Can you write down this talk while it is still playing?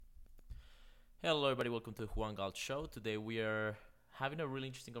Hello, everybody. Welcome to the Juan Galt Show. Today we are having a really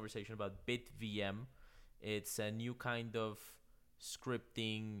interesting conversation about Bitvm. It's a new kind of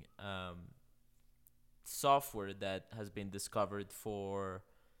scripting software that has been discovered for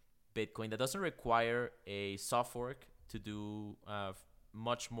Bitcoin that doesn't require a soft fork to do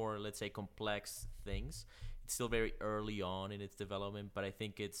much more, let's say, complex things. It's still very early on in its development, but I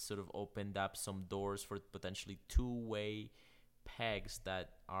think it's sort of opened up some doors for potentially two-way pegs that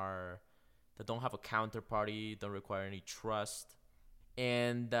don't have a counterparty, don't require any trust.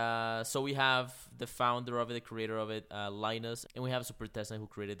 And so we have the founder of it, the creator of it, Linus, and we have Super Tesla who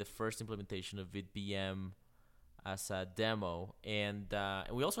created the first implementation of Bitvm as a demo, and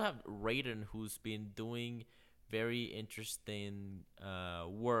we also have Raiden who's been doing very interesting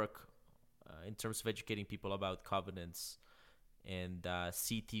work in terms of educating people about covenants and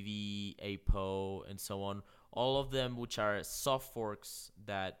CTV, APO, and so on. All of them, which are soft forks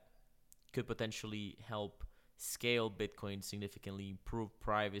that could potentially help scale Bitcoin significantly, improve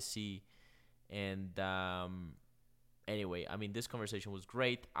privacy, and anyway, I mean, this conversation was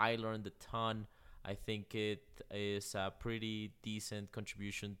great. I learned a ton. I think it is a pretty decent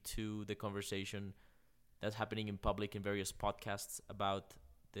contribution to the conversation that's happening in public in various podcasts about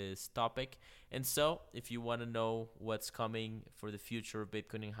this topic. And so, if you want to know what's coming for the future of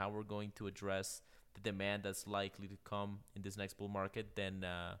Bitcoin and how we're going to address the demand that's likely to come in this next bull market, then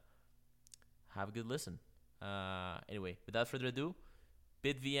have a good listen. Anyway, without further ado,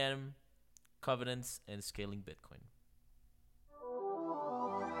 BitVM, covenants, and scaling Bitcoin.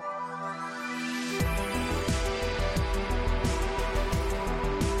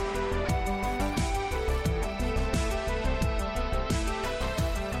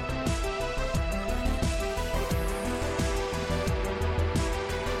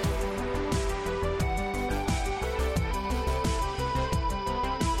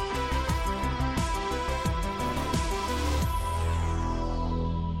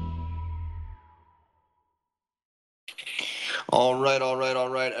 All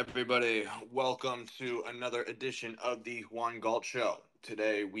right, everybody. Welcome to another edition of the Juan Galt Show.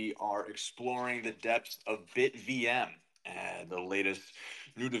 Today we are exploring the depths of Bitvm, the latest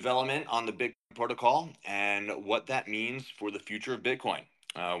new development on the Bitcoin protocol, and what that means for the future of Bitcoin.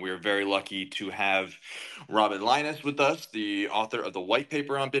 We are very lucky to have Robin Linus with us, the author of the white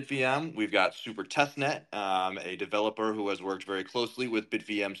paper on Bitvm. We've got Super Testnet, a developer who has worked very closely with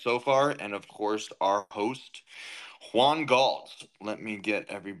Bitvm so far, and of course, our host, Juan Galt. Let me get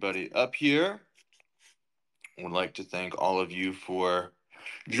everybody up here. Would like to thank all of you for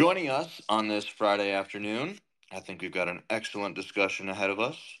joining us on this Friday afternoon. I think we've got an excellent discussion ahead of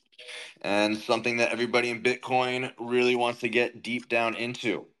us and something that everybody in Bitcoin really wants to get deep down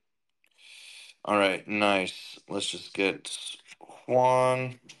into. All right, nice. Let's just get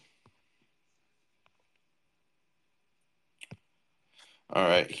Juan. All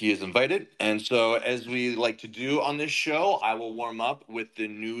right, he is invited. And so, as we like to do on this show, I will warm up with the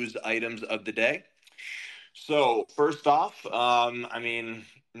news items of the day. So first off,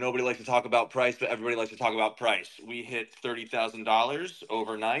 nobody likes to talk about price, but everybody likes to talk about price. We hit $30,000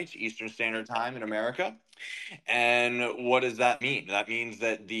 overnight, Eastern Standard Time in America. And what does that mean? That means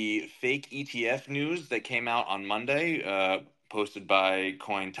that the fake ETF news that came out on Monday, posted by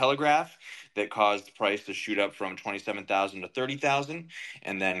Cointelegraph, that caused the price to shoot up from 27,000 to 30,000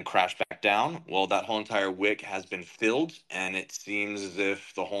 and then crash back down. Well, that whole entire wick has been filled, and it seems as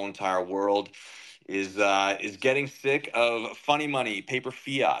if the whole entire world is getting sick of funny money, paper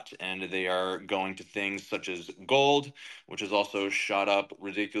fiat, and they are going to things such as gold, which has also shot up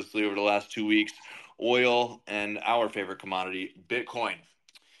ridiculously over the last 2 weeks, oil, and our favorite commodity, Bitcoin.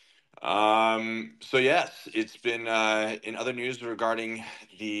 So yes, it's been in other news regarding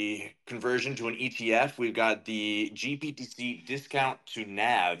the conversion to an ETF. We've got the GPTC discount to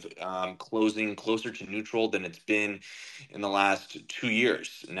NAV closing closer to neutral than it's been in the last 2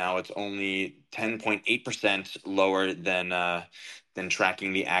 years. Now it's only 10.8% lower than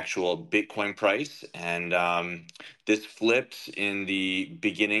tracking the actual Bitcoin price, and this flipped in the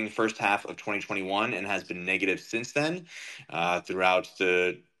first half of 2021, and has been negative since then throughout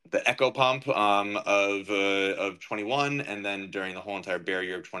the echo pump of 21, and then during the whole entire bear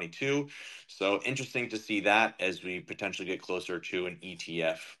year of 22. So interesting to see that as we potentially get closer to an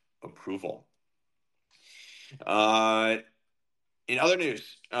ETF approval. In other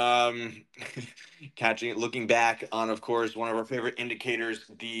news, looking back on, of course, one of our favorite indicators,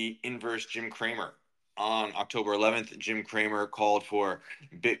 the inverse Jim Cramer. On October 11th, Jim Cramer called for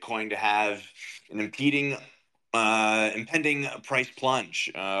Bitcoin to have an impending price plunge,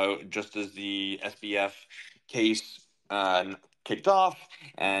 just as the SBF case kicked off,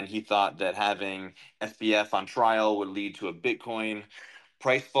 and he thought that having SBF on trial would lead to a Bitcoin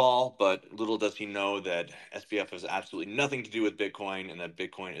price fall, but little does he know that SBF has absolutely nothing to do with Bitcoin, and that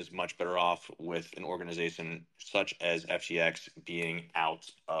Bitcoin is much better off with an organization such as FTX being out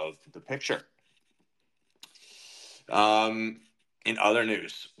of the picture. In other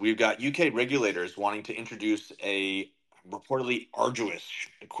news, we've got UK regulators wanting to introduce a reportedly arduous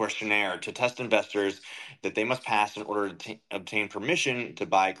questionnaire to test investors that they must pass in order to obtain permission to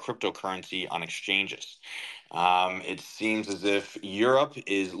buy cryptocurrency on exchanges. It seems as if Europe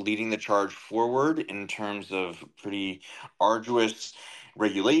is leading the charge forward in terms of pretty arduous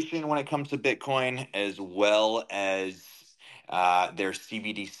regulation when it comes to Bitcoin, as well as their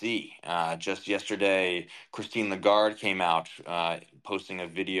CBDC. Just yesterday, Christine Lagarde came out posting a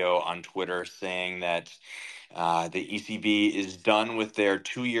video on Twitter saying that the ECB is done with their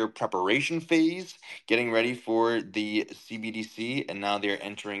 2-year preparation phase, getting ready for the CBDC, and now they're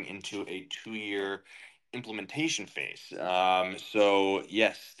entering into a 2-year implementation phase. So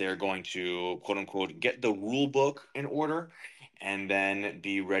yes, they're going to quote unquote get the rule book in order and then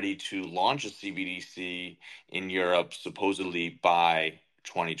be ready to launch a CBDC in Europe supposedly by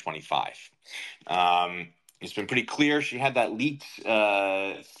 2025. It's been pretty clear. She had that leaked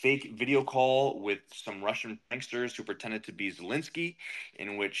fake video call with some Russian pranksters who pretended to be Zelensky,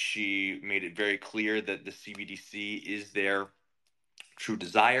 in which she made it very clear that the CBDC is their true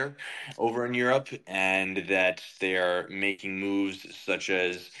desire over in Europe, and that they are making moves such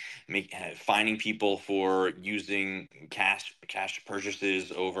as fining people for using cash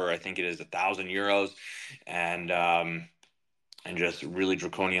purchases over, I think it is €1,000, and just really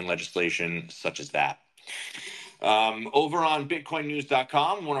draconian legislation such as that. Over on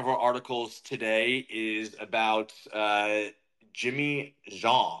BitcoinNews.com, one of our articles today is about Jimmy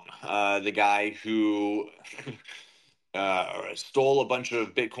Zhang, the guy who stole a bunch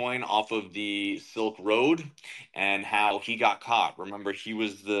of Bitcoin off of the Silk Road, and how he got caught. Remember, he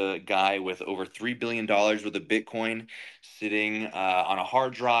was the guy with over $3 billion worth of Bitcoin sitting on a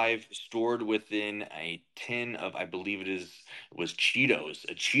hard drive stored within a tin of, I believe was Cheetos,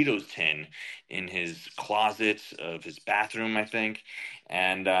 a Cheetos tin in his closet of his bathroom, I think.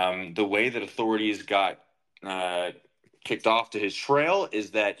 And the way that authorities got kicked off to his trail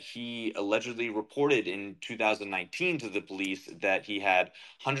is that he allegedly reported in 2019 to the police that he had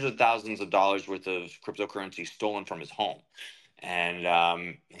hundreds of thousands of dollars worth of cryptocurrency stolen from his home. And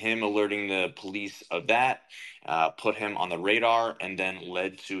him alerting the police of that put him on the radar, and then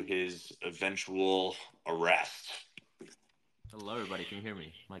led to his eventual arrest. Hello, everybody. Can you hear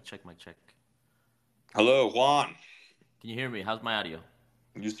me? Mic check, mic check. Hello, Juan. Can you hear me? How's my audio?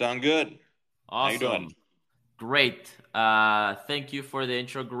 You sound good. Awesome. How you doing? Great. Thank you for the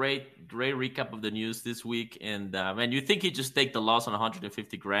intro. Great recap of the news this week. And man, you think he'd just take the loss on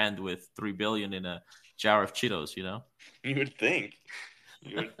 150 grand with 3 billion in a jar of Cheetos, you know? You would think.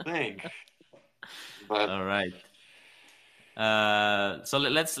 But all right. So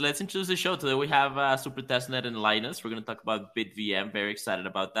let's introduce the show today. We have Super Testnet and Linus. We're going to talk about Bitvm. Very excited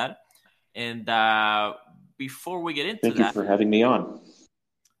about that. And before we get into Thank you for having me on.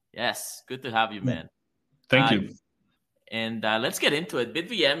 Yes, good to have you, man. Thank you. And let's get into it.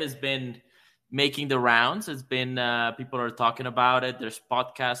 Bitvm has been making the rounds. It's been people are talking about it. There's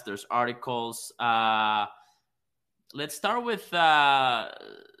podcasts, there's articles. Let's start with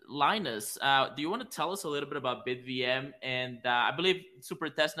Linus. Do you want to tell us a little bit about Bitvm? And I believe Super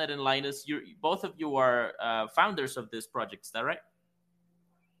Testnet and Linus, both of you are founders of this project. Is that right?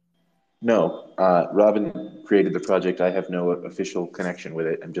 No, Robin created the project. I have no official connection with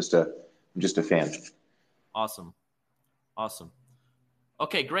it. I'm just a fan. Awesome.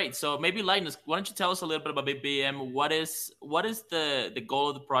 Okay, great. So maybe Linus, why don't you tell us a little bit about Bitvm? What is the goal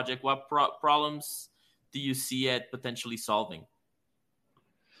of the project? What problems do you see it potentially solving?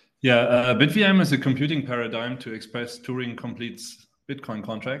 Yeah, Bitvm is a computing paradigm to express Turing-complete Bitcoin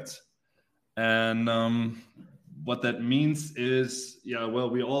contracts. And what that means is,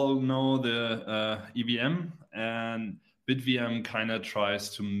 we all know the EVM, and Bitvm kind of tries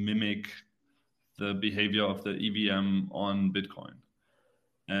to mimic the behavior of the EVM on Bitcoin.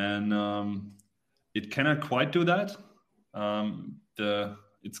 And it cannot quite do that.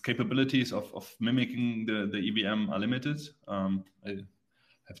 Its capabilities of mimicking the EVM are limited. I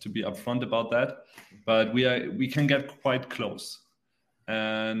have to be upfront about that, but we can get quite close.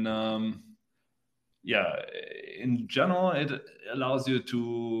 And in general, it allows you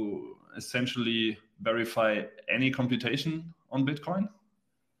to essentially verify any computation on Bitcoin.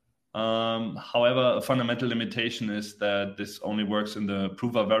 However, a fundamental limitation is that this only works in the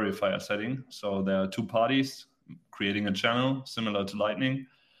prover verifier setting. So there are two parties creating a channel similar to Lightning.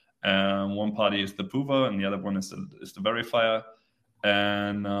 One party is the prover, and the other one is the verifier.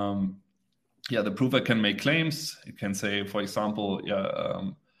 And the prover can make claims. It can say, for example,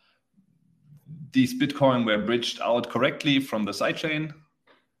 these Bitcoin were bridged out correctly from the sidechain.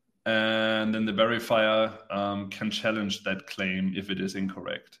 And then the verifier can challenge that claim if it is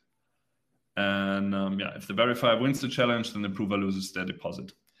incorrect. And if the verifier wins the challenge, then the prover loses their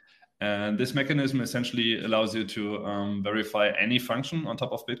deposit. And this mechanism essentially allows you to verify any function on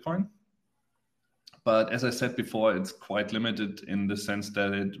top of Bitcoin. But as I said before, it's quite limited in the sense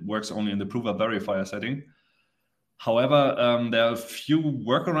that it works only in the prover verifier setting. However, there are a few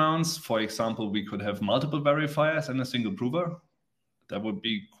workarounds. For example, we could have multiple verifiers and a single prover. That would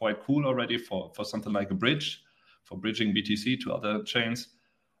be quite cool already for something like a bridge, for bridging BTC to other chains.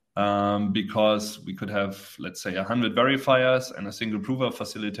 Because we could have, let's say, 100 verifiers and a single prover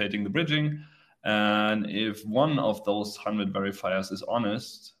facilitating the bridging. And if one of those 100 verifiers is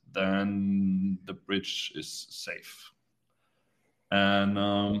honest, then the bridge is safe. And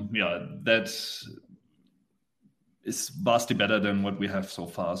that is vastly better than what we have so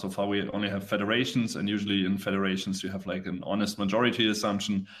far. So far, we only have federations, and usually in federations, you have like an honest majority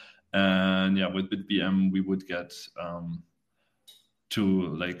assumption. And with Bitvm, we would get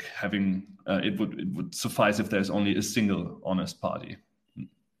to like having it would suffice if there's only a single honest party.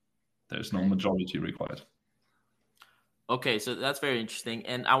 There's no majority required. Okay, so that's very interesting.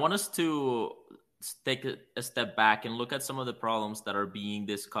 And I want us to take a step back and look at some of the problems that are being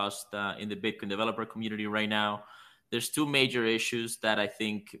discussed in the Bitcoin developer community right now. There's two major issues that I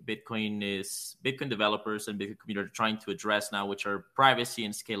think Bitcoin developers and Bitcoin community are trying to address now, which are privacy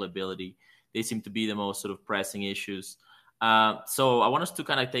and scalability. They seem to be the most sort of pressing issues. So I want us to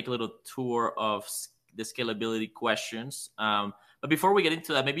kind of take a little tour of the scalability questions. But before we get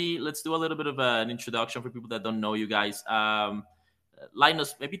into that, maybe let's do a little bit of an introduction for people that don't know you guys.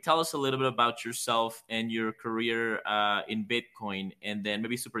 Linus, maybe tell us a little bit about yourself and your career in Bitcoin, and then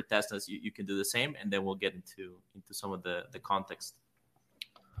maybe Super Testnet, you can do the same, and then we'll get into some of the context.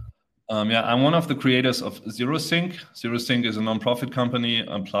 I'm one of the creators of ZeroSync. ZeroSync is a nonprofit company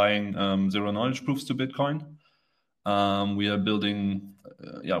applying zero knowledge proofs to Bitcoin. We are building,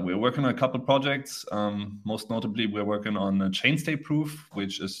 we're working on a couple projects. Most notably, we're working on a chain state proof,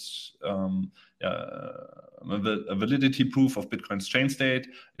 which is a validity proof of Bitcoin's chain state.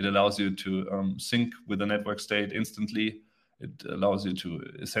 It allows you to sync with the network state instantly. It allows you to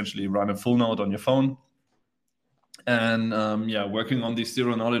essentially run a full node on your phone. And working on these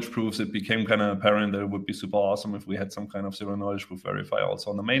zero knowledge proofs, it became kind of apparent that it would be super awesome if we had some kind of zero knowledge proof verifier also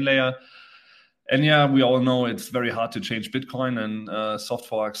on the main layer. And we all know it's very hard to change Bitcoin, and soft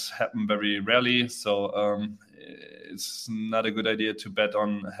forks happen very rarely. So it's not a good idea to bet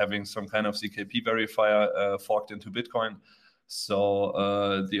on having some kind of ZKP verifier forked into Bitcoin. So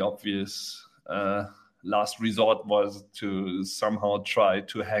the obvious last resort was to somehow try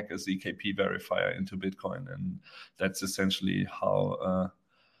to hack a ZKP verifier into Bitcoin. And that's essentially how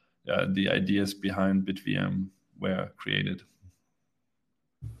the ideas behind Bitvm were created.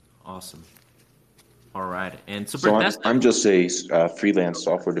 Awesome. All right. And I'm just a freelance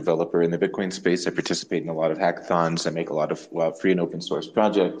software developer in the Bitcoin space. I participate in a lot of hackathons. I make a lot of free and open source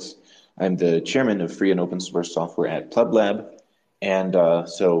projects. I'm the chairman of free and open source software at PlebLab. And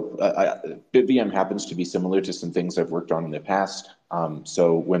Bitvm happens to be similar to some things I've worked on in the past.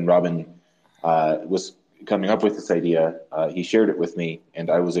 So when Robin was coming up with this idea, he shared it with me, and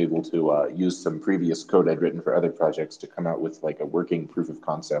I was able to use some previous code I'd written for other projects to come out with like a working proof of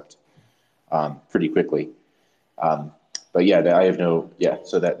concept pretty quickly. So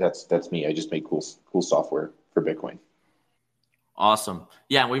that's me. I just make cool software for Bitcoin. Awesome.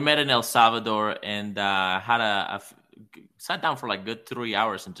 Yeah, we met in El Salvador and sat down for like good 3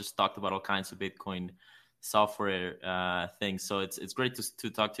 hours and just talked about all kinds of Bitcoin software things. So it's great to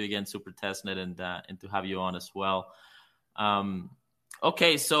talk to you again, Super Testnet, and to have you on as well.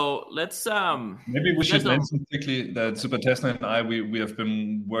 Okay, so let's maybe we should mention quickly that Super Testnet and I we have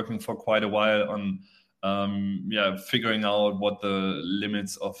been working for quite a while on figuring out what the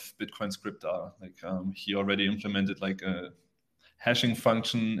limits of Bitcoin script are. Like he already implemented like a hashing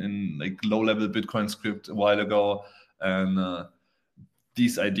function in like low-level Bitcoin script a while ago, and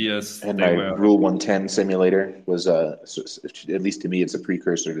these ideas. And my Rule 110 simulator was, at least to me, it's a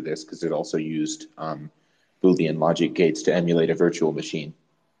precursor to this because it also used Boolean logic gates to emulate a virtual machine.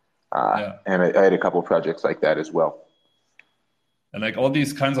 And I had a couple projects like that as well. And like all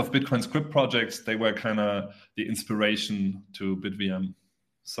these kinds of Bitcoin script projects, they were kind of the inspiration to Bitvm.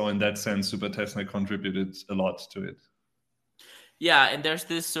 So in that sense, Super Testnet contributed a lot to it. Yeah, and there's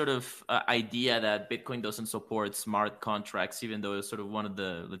this sort of idea that Bitcoin doesn't support smart contracts, even though it's sort of one of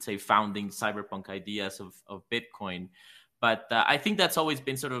the, let's say, founding cyberpunk ideas of Bitcoin. But I think that's always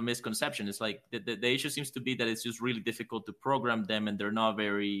been sort of a misconception. It's like the issue seems to be that it's just really difficult to program them, and they're not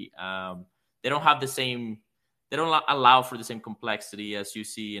very, they don't have the same, they don't allow for the same complexity as you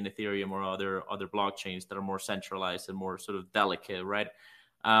see in Ethereum or other blockchains that are more centralized and more sort of delicate, right?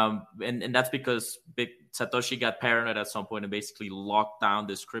 And that's because Satoshi got paranoid at some point and basically locked down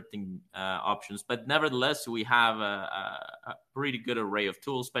the scripting options. But nevertheless, we have a pretty good array of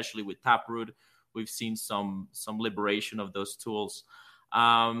tools, especially with Taproot. We've seen some liberation of those tools.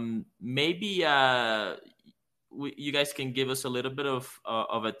 Maybe you guys can give us a little bit of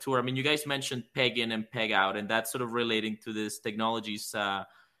a tour. I mean, you guys mentioned peg in and peg out, and that's sort of relating to these technologies.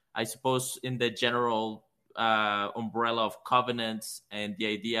 I suppose in the general umbrella of covenants and the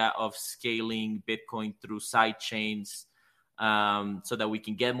idea of scaling Bitcoin through side chains, so that we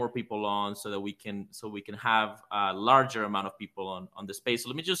can get more people on, so we can have a larger amount of people on the space. So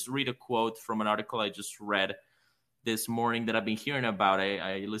let me just read a quote from an article I just read this morning that I've been hearing about.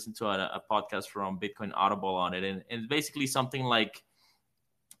 I listened to a podcast from Bitcoin Audible on it, and it's basically something like,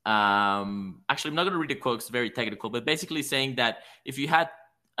 actually, I'm not going to read the quote, it's very technical, but basically saying that if you had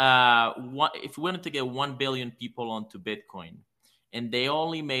if we wanted to get 1 billion people onto Bitcoin and they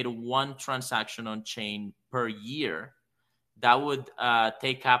only made one transaction on chain per year, that would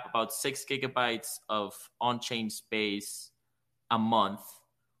take up about 6 gigabytes of on-chain space a month,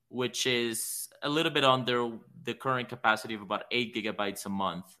 which is a little bit under the current capacity of about 8 gigabytes a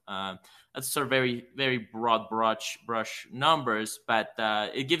month. That's sort of very, very broad brush numbers, but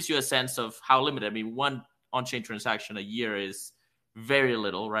it gives you a sense of how limited. I mean, one on-chain transaction a year is very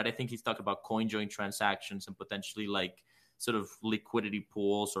little, right? I think he's talking about coin join transactions and potentially like sort of liquidity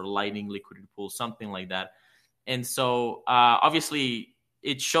pools or Lightning liquidity pools, something like that. And so obviously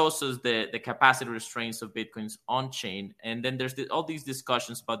it shows us the capacity restraints of Bitcoin's on-chain. And then there's all these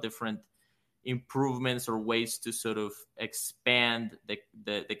discussions about different improvements or ways to sort of expand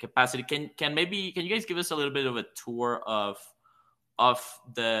the capacity. Can you guys give us a little bit of a tour of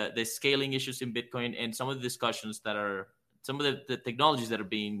the scaling issues in Bitcoin and some of the discussions that are, some of the technologies that are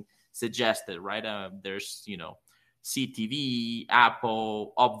being suggested, right? There's, CTV,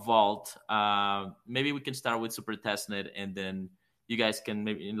 Apple, Upvault. Maybe we can start with Super Testnet, and then you guys can,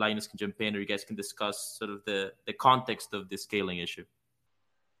 maybe Linus can jump in, or you guys can discuss sort of the context of the scaling issue.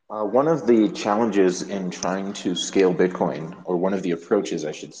 One of the challenges in trying to scale Bitcoin, or one of the approaches,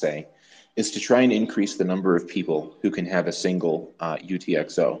 I should say, is to try and increase the number of people who can have a single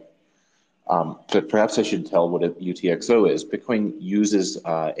UTXO. But perhaps I should tell what a UTXO is. Bitcoin uses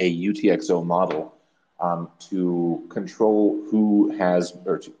a UTXO model to control who has,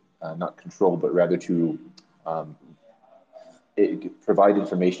 or to, not control, but rather to provide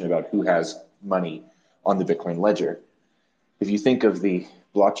information about who has money on the Bitcoin ledger. If you think of the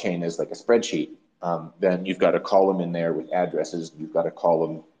blockchain as like a spreadsheet, then you've got a column in there with addresses, you've got a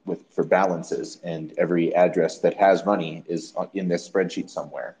column for balances, and every address that has money is in this spreadsheet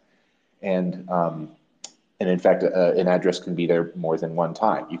somewhere. And in fact, an address can be there more than one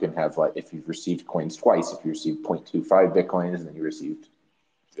time. You can have, like, if you've received coins twice, if you received 0.25 Bitcoins and then you received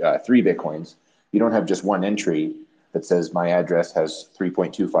 3 Bitcoins, you don't have just one entry that says my address has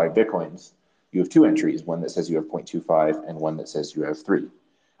 3.25 Bitcoins. You have 2 entries, one that says you have 0.25 and one that says you have 3.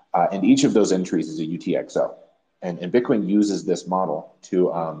 And each of those entries is a UTXO. And Bitcoin uses this model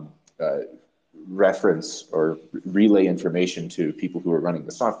to reference or relay information to people who are running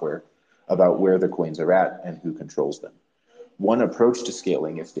the software about where the coins are at and who controls them. One approach to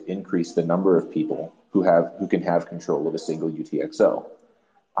scaling is to increase the number of people who can have control of a single UTXO.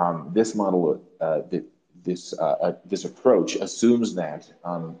 This model, this approach assumes that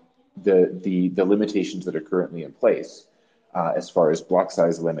the limitations that are currently in place, as far as block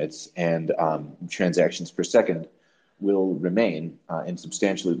size limits and transactions per second, will remain in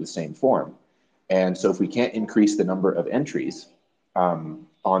substantially the same form. And so if we can't increase the number of entries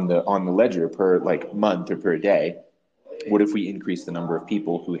on the ledger per month or per day, what if we increase the number of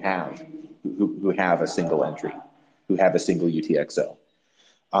people who have a single entry, who have a single UTXO?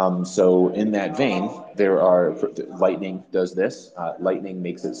 So in that vein, Lightning does this. Lightning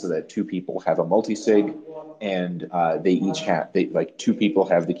makes it so that 2 people have a multi-sig, and they 2 people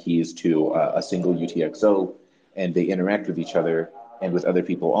have the keys to a single UTXO, and they interact with each other and with other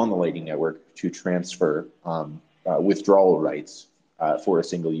people on the Lightning Network to transfer withdrawal rights for a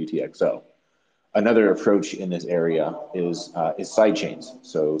single UTXO. Another approach in this area is sidechains.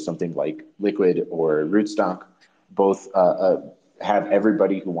 So something like Liquid or Rootstock both have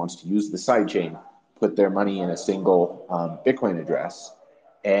everybody who wants to use the sidechain put their money in a single Bitcoin address,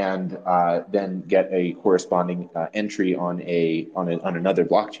 and then get a corresponding entry on another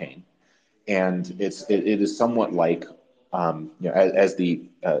blockchain. And it is somewhat like as the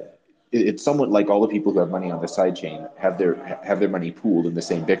it's somewhat like all the people who have money on the sidechain have their money pooled in the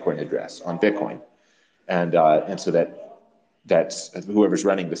same Bitcoin address on Bitcoin, and so that's whoever's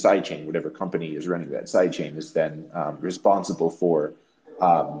running the sidechain, whatever company is running that sidechain, is then responsible for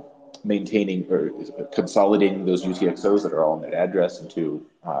maintaining or consolidating those UTXOs that are all in that address into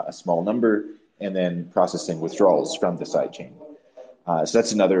a small number, and then processing withdrawals from the sidechain. So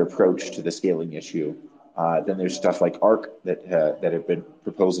that's another approach to the scaling issue. Then there's stuff like ARC that have been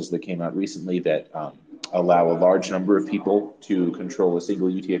proposals that came out recently that allow a large number of people to control a single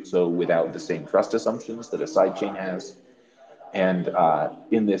UTXO without the same trust assumptions that a sidechain has. And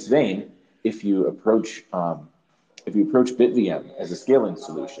in this vein, if you approach Bitvm as a scaling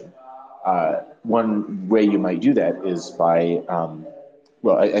solution, one way you might do that is by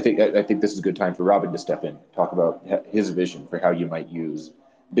well, I think this is a good time for Robin to step in, talk about his vision for how you might use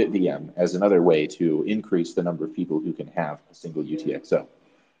Bitvm as another way to increase the number of people who can have a single UTXO.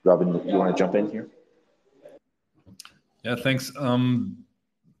 Robin, you want to jump in here? Yeah, thanks.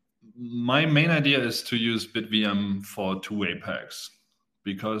 My main idea is to use Bitvm for two-way pairs,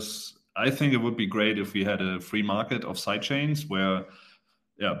 because I think it would be great if we had a free market of sidechains where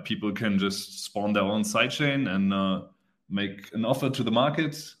people can just spawn their own sidechain and make an offer to the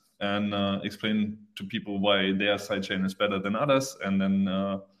market and explain to people why their sidechain is better than others. And then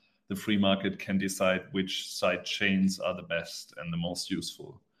the free market can decide which sidechains are the best and the most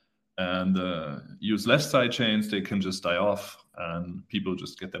useful. And use less sidechains, they can just die off and people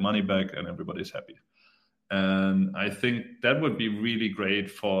just get their money back and everybody's happy. And I think that would be really great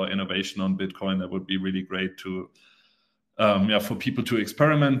for innovation on Bitcoin. That would be really great to for people to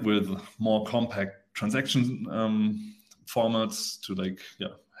experiment with more compact transaction formats to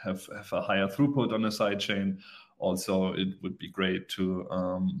have a higher throughput on the sidechain. Also, it would be great to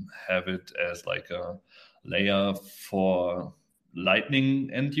have it as like a layer for Lightning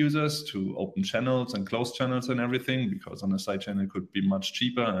end users to open channels and close channels and everything, because on a sidechain it could be much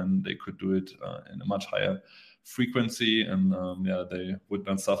cheaper and they could do it in a much higher frequency, and they would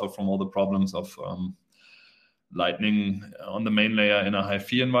not suffer from all the problems of Lightning on the main layer in a high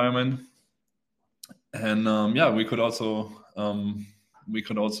fee environment. And we could also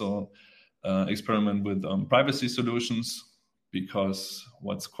experiment with privacy solutions, because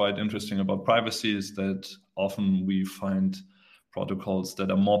what's quite interesting about privacy is that often we find protocols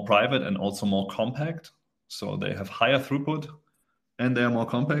that are more private and also more compact. So they have higher throughput and they are more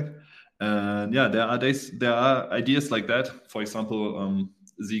compact. And there are ideas like that. For example,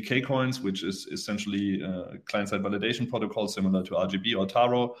 ZK coins, which is essentially a client-side validation protocol similar to RGB or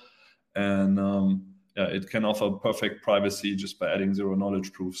Taro. And it can offer perfect privacy just by adding zero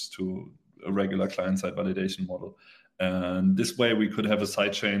knowledge proofs to a regular client-side validation model. And this way we could have a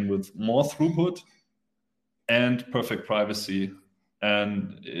sidechain with more throughput and perfect privacy.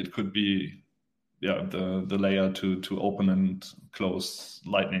 And it could be the layer to open and close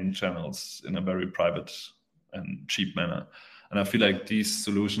Lightning channels in a very private and cheap manner. And I feel like these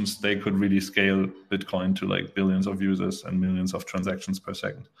solutions, they could really scale Bitcoin to like billions of users and millions of transactions per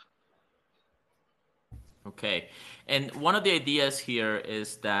second. Okay. And one of the ideas here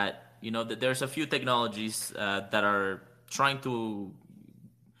is that, that there's a few technologies that are trying to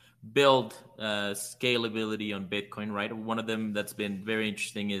build scalability on Bitcoin, right? One of them that's been very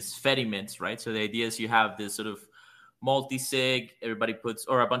interesting is Fedimints, right? So the idea is you have this sort of multi-sig, everybody puts,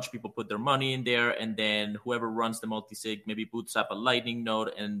 or a bunch of people put their money in there, and then whoever runs the multi-sig maybe boots up a Lightning node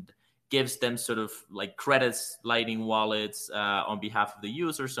and gives them sort of like credits Lightning wallets on behalf of the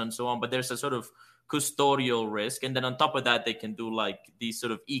users and so on. But there's a sort of custodial risk. And then on top of that, they can do like these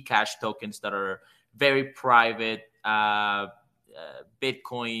sort of eCash tokens that are very private,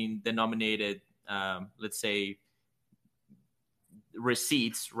 Bitcoin denominated, let's say,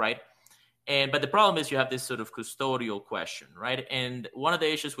 receipts, right? But the problem is you have this sort of custodial question, right? And one of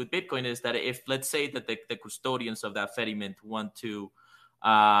the issues with Bitcoin is that if, let's say that the custodians of that Fedimint want to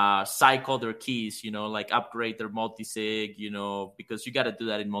cycle their keys, like upgrade their multi-sig, because you got to do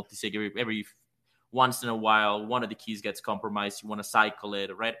that in multi-sig every once in a while, one of the keys gets compromised, you want to cycle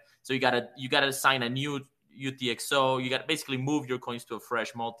it, right? So you gotta assign a new UTXO. You got to basically move your coins to a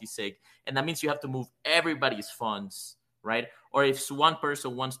fresh multi-sig, and that means you have to move everybody's funds, right? Or if one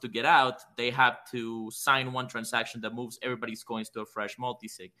person wants to get out, they have to sign one transaction that moves everybody's coins to a fresh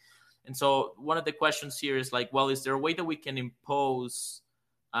multi-sig. And so one of the questions here is like, well, is there a way that we can impose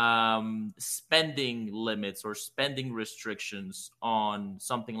spending limits or spending restrictions on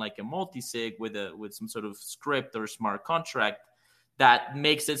something like a multi-sig with some sort of script or smart contract that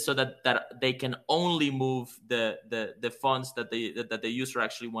makes it so that they can only move the funds that the user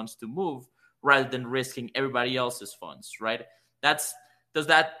actually wants to move, rather than risking everybody else's funds, right? That's Does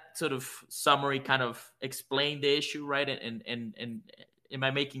that sort of summary kind of explain the issue, right? And am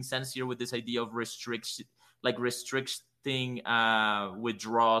I making sense here with this idea of restricting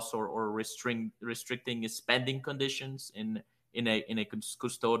withdrawals or restricting spending conditions in a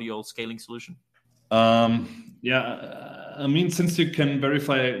custodial scaling solution? Yeah, I mean, since you can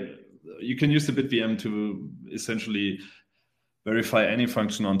verify, you can use the Bitvm to essentially verify any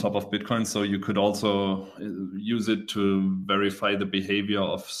function on top of Bitcoin. So you could also use it to verify the behavior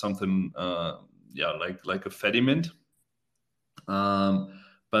of something, like a Fedimint.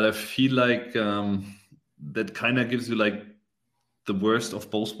 But I feel like that kind of gives you like the worst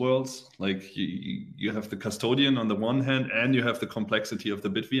of both worlds. Like you have the custodian on the one hand, and you have the complexity of the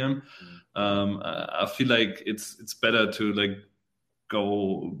Bitvm. I feel like it's better to like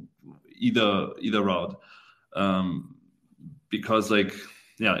go either route, because like,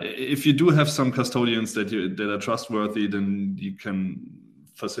 yeah, if you do have some custodians that are trustworthy, then you can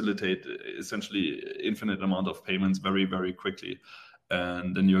facilitate essentially infinite amount of payments very, very quickly,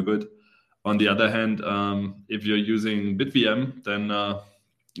 and then you're good. On the other hand, if you're using Bitvm, then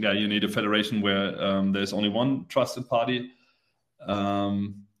you need a federation where there's only one trusted party,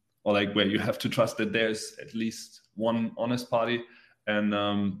 or like where you have to trust that there's at least one honest party.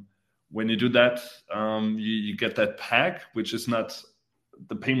 And when you do that, you get that peg, which is not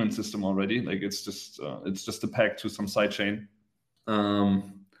the payment system already. Like it's just a peg to some sidechain.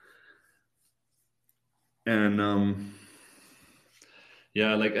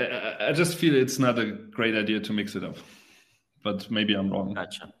 Like I just feel it's not a great idea to mix it up, but maybe I'm wrong.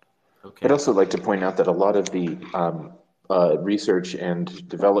 Gotcha. Okay. I'd also like to point out that a lot of the research and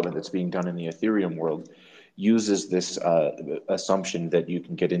development that's being done in the Ethereum world uses this assumption that you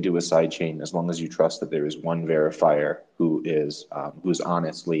can get into a sidechain as long as you trust that there is one verifier who's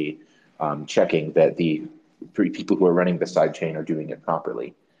honestly checking that the people who are running the sidechain are doing it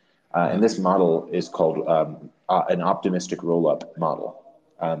properly. And this model is called an optimistic rollup model.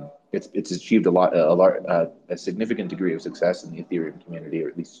 It's achieved a significant degree of success in the Ethereum community, or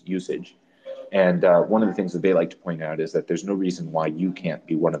at least usage. And one of the things that they like to point out is that there's no reason why you can't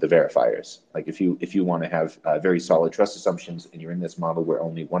be one of the verifiers. Like if you want to have very solid trust assumptions, and you're in this model where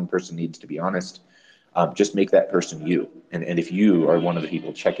only one person needs to be honest, just make that person you. And if you are one of the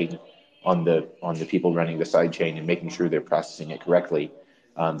people checking on the people running the sidechain and making sure they're processing it correctly,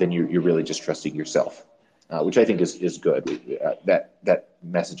 then you're really just trusting yourself, which I think is good. That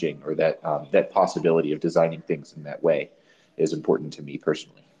messaging, or that possibility of designing things in that way is important to me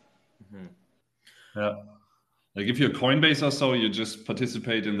personally. Mm-hmm. Yeah. Like if you're Coinbase or so, you just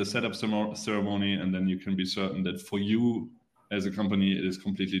participate in the setup ceremony, and then you can be certain that for you as a company, it is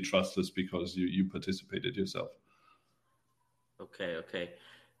completely trustless because you participated yourself.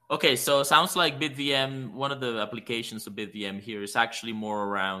 Okay, so it sounds like Bitvm, one of the applications of Bitvm here is actually more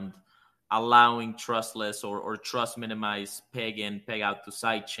around allowing trustless or trust minimized peg in, peg out to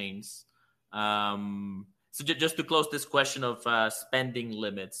side chains. So just to close this question of spending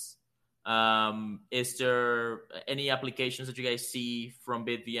limits, is there any applications that you guys see from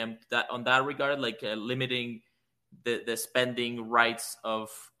Bitvm that on that regard, like limiting the spending rights of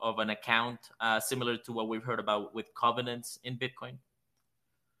an account, similar to what we've heard about with covenants in Bitcoin?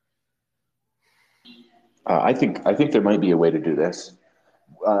 I think there might be a way to do this.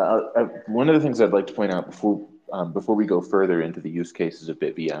 One of the things I'd like to point out before we go further into the use cases of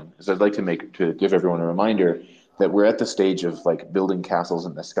Bitvm is I'd like to give everyone a reminder that we're at the stage of like building castles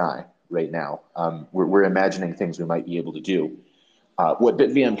in the sky right now. We're imagining things we might be able to do. What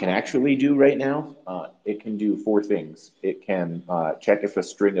Bitvm can actually do right now, it can do four things. It can check if a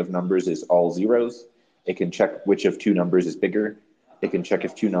string of numbers is all zeros. It can check which of two numbers is bigger. It can check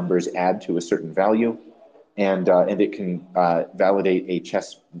if two numbers add to a certain value. And it can validate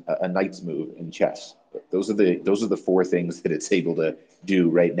a knight's move in chess. Those are the four things that it's able to do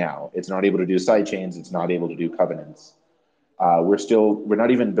right now. It's not able to do sidechains. It's not able to do covenants. We're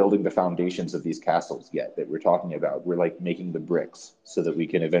not even building the foundations of these castles yet that we're talking about. We're like making the bricks so that we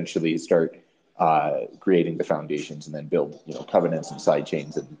can eventually start creating the foundations and then build covenants and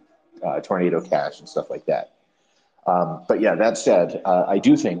sidechains and tornado cash and stuff like that. But yeah, that said, I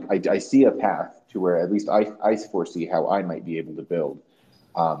do think I see a path to where at least I foresee how I might be able to build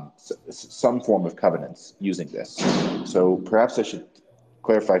some form of covenants using this. So perhaps I should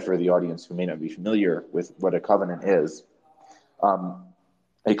clarify for the audience who may not be familiar with what a covenant is.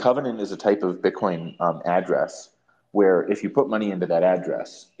 A covenant is a type of Bitcoin address where if you put money into that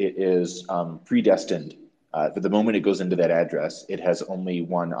address, it is predestined. The moment it goes into that address, it has only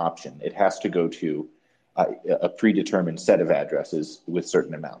one option. It has to go to a predetermined set of addresses with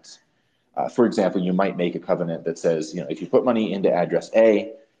certain amounts. For example, you might make a covenant that says, if you put money into address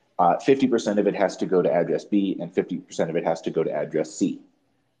A, 50% of it has to go to address B and 50% of it has to go to address C.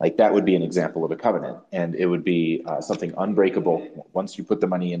 Like that would be an example of a covenant, and it would be something unbreakable. Once you put the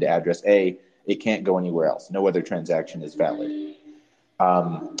money into address A, it can't go anywhere else. No other transaction is valid.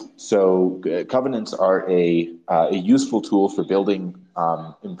 So covenants are a useful tool for building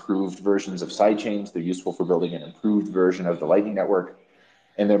improved versions of sidechains. They're useful for building an improved version of the Lightning Network.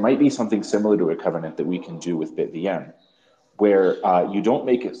 And there might be something similar to a covenant that we can do with Bitvm, where you don't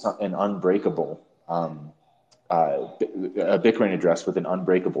make it an unbreakable a Bitcoin address with an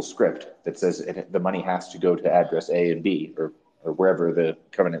unbreakable script that says the money has to go to address A and B or wherever the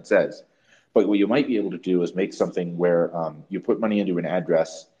covenant says. But what you might be able to do is make something where you put money into an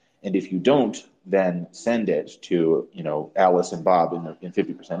address, and if you don't, then send it to Alice and Bob in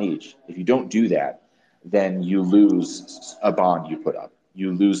 50% each. If you don't do that, then you lose a bond you put up.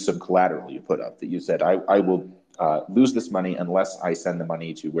 You lose some collateral you put up that you said, I will lose this money unless I send the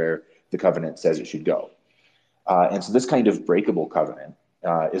money to where the covenant says it should go. And so this kind of breakable covenant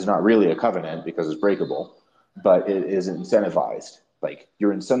is not really a covenant because it's breakable, but it is incentivized. Like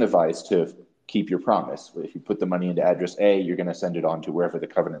you're incentivized to keep your promise. If you put the money into address A, you're going to send it on to wherever the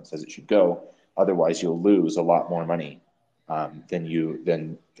covenant says it should go. Otherwise, you'll lose a lot more money than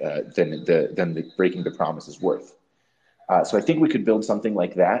the breaking the promise is worth. So I think we could build something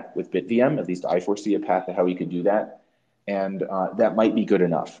like that with Bitvm. At least I foresee a path to how we could do that. And that might be good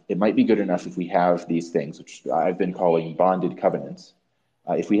enough. It might be good enough if we have these things, which I've been calling bonded covenants.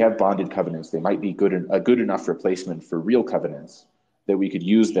 If we have bonded covenants, they might be a good enough replacement for real covenants that we could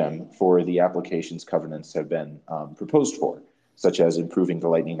use them for the applications covenants have been proposed for, such as improving the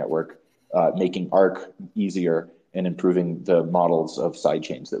Lightning Network, making ARC easier, and improving the models of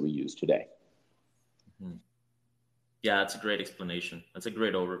sidechains that we use today. Mm-hmm. Yeah, that's a great explanation. That's a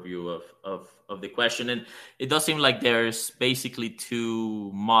great overview of the question. And it does seem like there's basically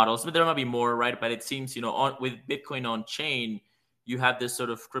two models, but there might be more, right? But it seems, with Bitcoin on chain, you have this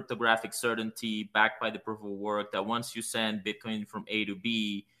sort of cryptographic certainty backed by the proof of work that once you send Bitcoin from A to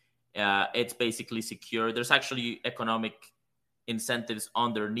B, it's basically secure. There's actually economic incentives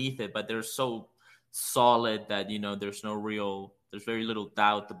underneath it, but they're so solid that, there's very little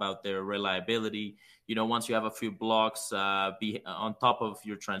doubt about their reliability. Once you have a few blocks be on top of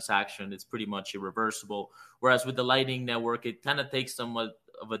your transaction, it's pretty much irreversible. Whereas with the Lightning Network, it kind of takes somewhat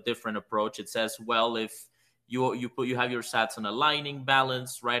of a different approach. It says, well, if you have your sats on a Lightning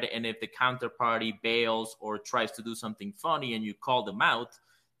balance, right, and if the counterparty bails or tries to do something funny and you call them out,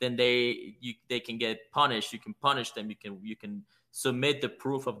 then they can get punished. You can punish them. You can submit the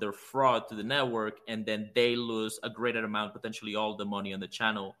proof of their fraud to the network, and then they lose a greater amount, potentially all the money on the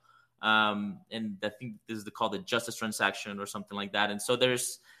channel. And I think this is called the justice transaction or something like that. And so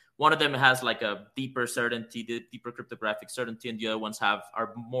there's one of them has like a deeper certainty, the deeper cryptographic certainty, and the other ones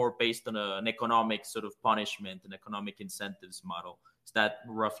are more based on an economic sort of punishment and economic incentives model. Is that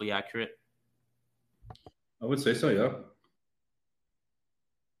roughly accurate? I would say so, yeah.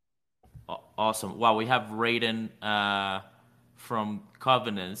 Awesome. Wow, we have Raiden from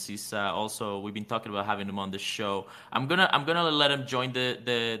Covenants. He's also, we've been talking about having him on the show. I'm gonna let him join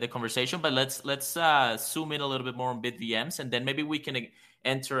the conversation, but let's zoom in a little bit more on BitVMs, and then maybe we can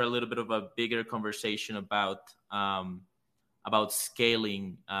enter a little bit of a bigger conversation about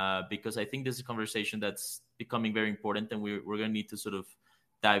scaling, because I think this is a conversation that's becoming very important, and we're gonna need to sort of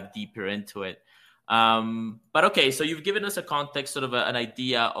dive deeper into it. But okay, so you've given us a context, sort of an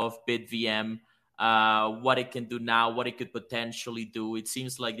idea of Bitvm, what it can do now, what it could potentially do. It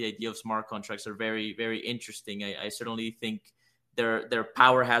seems like the idea of smart contracts are very, very interesting. I certainly think their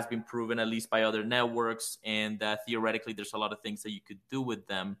power has been proven, at least by other networks, and theoretically there's a lot of things that you could do with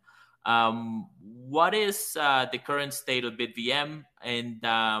them. What is the current state of Bitvm,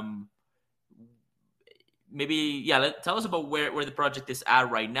 and maybe, tell us about where the project is at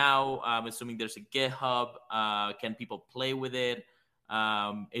right now. I'm assuming there's a GitHub. Can people play with it?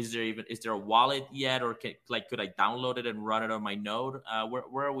 Is there a wallet yet, or could I download it and run it on my node?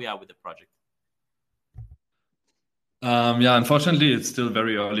 Where are we at with the project? Unfortunately, it's still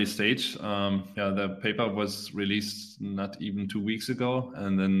very early stage. The paper was released not even 2 weeks ago,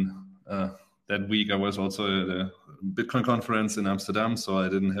 and then that week I was also at a Bitcoin conference in Amsterdam, so I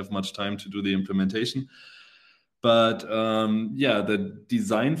didn't have much time to do the implementation. But the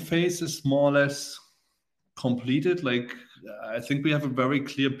design phase is more or less completed. Like I think we have a very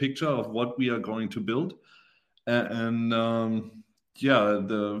clear picture of what we are going to build. And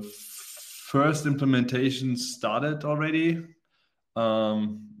the first implementation started already,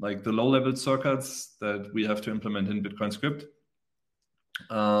 like the low-level circuits that we have to implement in Bitcoin script.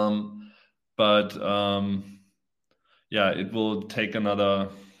 It will take another,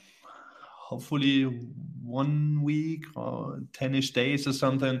 hopefully 1 week or 10-ish days or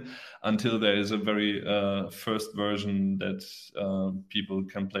something until there is a very first version that people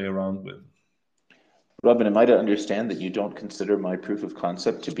can play around with. Robin, am I to understand that you don't consider my proof of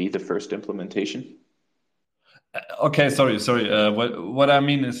concept to be the first implementation? Okay, sorry. What I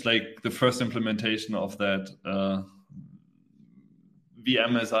mean is like the first implementation of that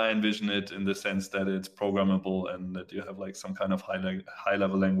VM as I envision it, in the sense that it's programmable and that you have like some kind of high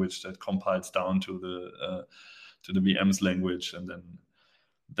level language that compiles down to the VM's language, and then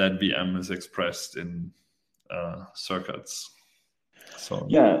that VM is expressed in circuits. So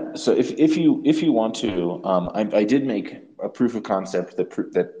if you want to, I did make a proof of concept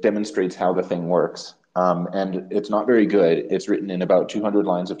that demonstrates how the thing works, and it's not very good. It's written in about 200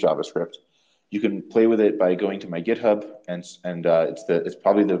 lines of JavaScript. You can play with it by going to my GitHub, and it's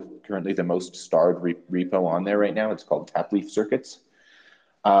probably currently the most starred repo on there right now. It's called Tapleaf Circuits,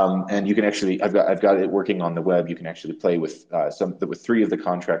 and you can actually I've got it working on the web. You can actually play with with 3 of the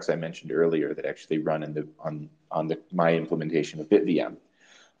contracts I mentioned earlier that actually run on my implementation of Bitvm.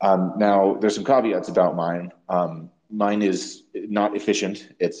 Now there's some caveats about mine. Mine is not efficient.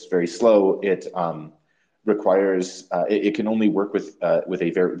 It's very slow. It requires it can only work with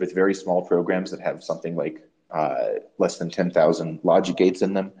very small programs that have something like less than 10,000 logic gates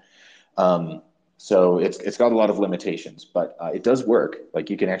in them. So it's got a lot of limitations, but it does work. Like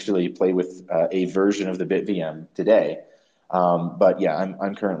you can actually play with a version of the Bitvm today. But yeah,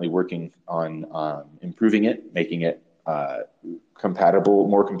 I'm currently working on improving it, making it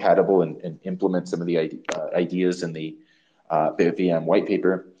more compatible, and implement some of the ideas in the Bitvm white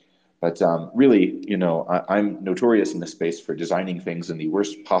paper. But really, I'm notorious in this space for designing things in the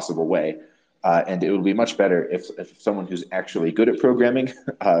worst possible way. And it would be much better if someone who's actually good at programming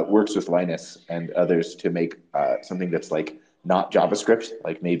works with Linus and others to make something that's like not JavaScript,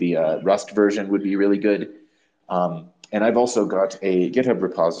 like maybe a Rust version would be really good. And I've also got a GitHub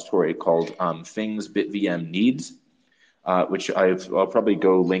repository called Things Bitvm Needs, which I'll probably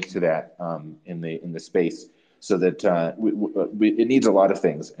go link to that in the space, so that it needs a lot of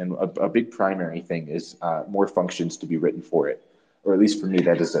things, and a big primary thing is more functions to be written for it, or at least for me,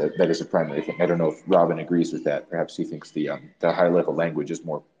 that is a primary thing. I don't know if Robin agrees with that. Perhaps he thinks the high level language is a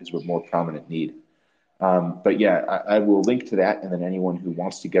more prominent need. But yeah, I will link to that, and then anyone who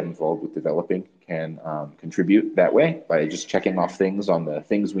wants to get involved with developing can contribute that way by just checking off things on the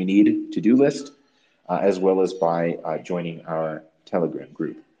things we need to-do list, as well as by joining our Telegram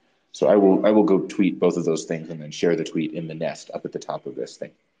group. So I will go tweet both of those things and then share the tweet in the nest up at the top of this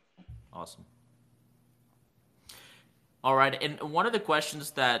thing. Awesome. All right, and one of the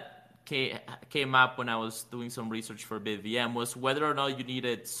questions that came up when I was doing some research for Bitvm was whether or not you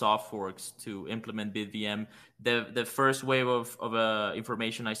needed soft forks to implement Bitvm. The first wave of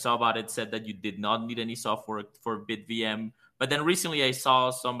information I saw about it said that you did not need any soft fork for Bitvm. But then recently I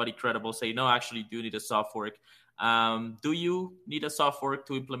saw somebody credible say, no, actually you do need a soft fork. Do you need a soft fork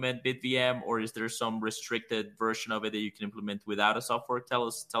to implement Bitvm, or is there some restricted version of it that you can implement without a soft fork? Tell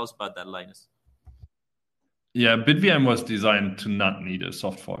us about that, Linus. Yeah, Bitvm was designed to not need a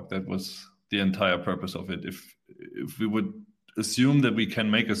soft fork. That was the entire purpose of it. If we would assume that we can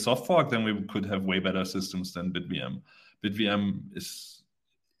make a soft fork, then we could have way better systems than Bitvm. Bitvm is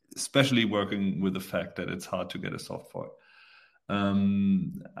especially working with the fact that it's hard to get a soft fork.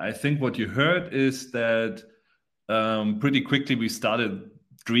 I think what you heard is that pretty quickly we started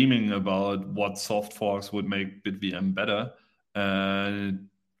dreaming about what soft forks would make Bitvm better. And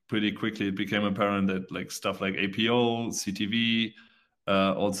pretty quickly it became apparent that like stuff like APO, CTV,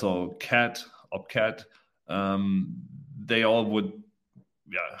 also CAT, OpCat, they all would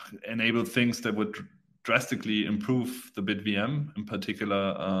enable things that would drastically improve the Bitvm. In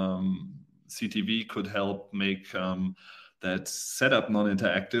particular, CTV could help make that setup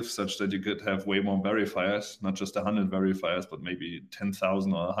non-interactive, such that you could have way more verifiers, not just 100 verifiers, but maybe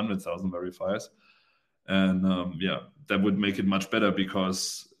 10,000 or 100,000 verifiers. And that would make it much better,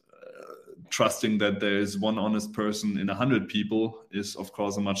 because trusting that there is one honest person in 100 people is, of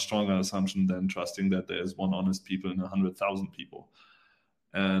course, a much stronger assumption than trusting that there is one honest people in 100,000 people.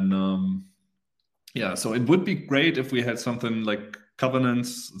 And so it would be great if we had something like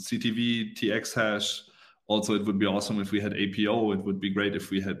governance, CTV, TX hash. Also, it would be awesome if we had APO. It would be great if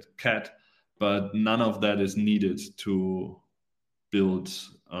we had CAT. but none of that is needed to build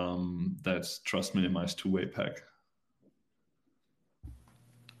that trust minimized two-way pack.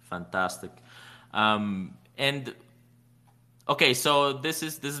 Fantastic. And okay, so this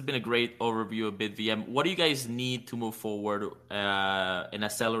has been a great overview of Bitvm. What do you guys need to move forward and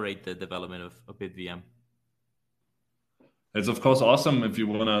accelerate the development of Bitvm? It's of course awesome if you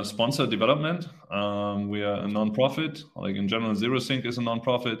want to sponsor development. We are a nonprofit. Like in general, ZeroSync is a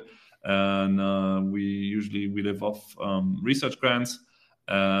nonprofit, and we live off research grants.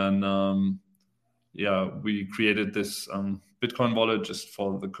 And we created this Bitcoin wallet just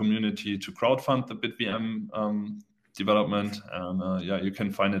for the community to crowdfund the Bitvm development. And you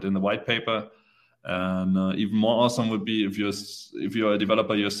can find it in the white paper. And even more awesome would be if you're a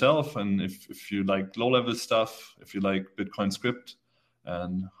developer yourself, and if you like low-level stuff, if you like Bitcoin script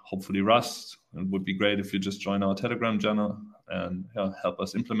and hopefully Rust, it would be great if you just join our Telegram channel and help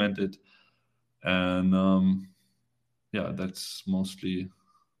us implement it. And that's mostly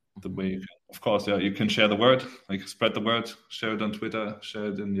the way. Of course, you can share the word, like spread the word, share it on Twitter, share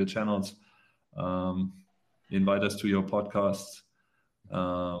it in your channels, invite us to your podcasts.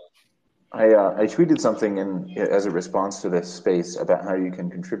 I tweeted something as a response to this space about how you can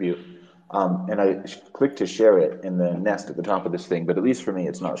contribute, and I clicked to share it in the nest at the top of this thing. But at least for me,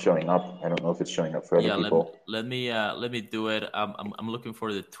 it's not showing up. I don't know if it's showing up for other people. Let me do it. I'm looking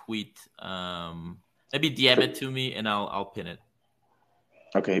for the tweet. Maybe DM it to me and I'll pin it.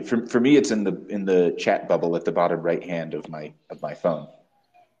 Okay, for me, it's in the chat bubble at the bottom right hand of my phone.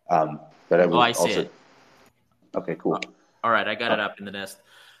 But I see it. Okay, cool. All right, I got it up in the nest.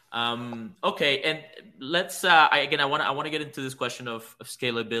 Okay, and let's I want to get into this question of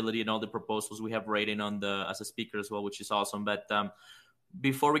scalability and all the proposals we have rating on as a speaker as well, which is awesome. But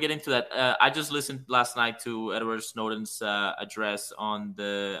before we get into that, I just listened last night to Edward Snowden's address on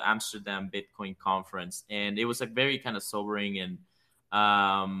the Amsterdam Bitcoin conference, and it was a very kind of sobering and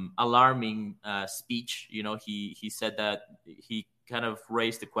alarming speech. He said that he kind of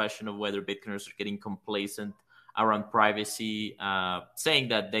raised the question of whether Bitcoiners are getting complacent around privacy, saying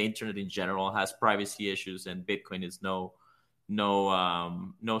that the internet in general has privacy issues and Bitcoin is no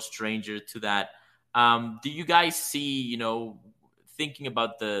stranger to that. Do you guys see, thinking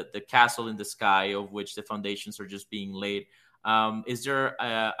about the castle in the sky of which the foundations are just being laid, is there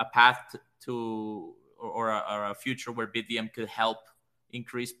a path to or a future where Bitvm could help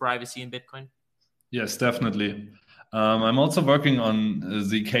increase privacy in Bitcoin? Yes, definitely. I'm also working on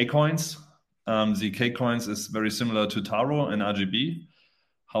ZK coins. ZK coins is very similar to Taro and RGB.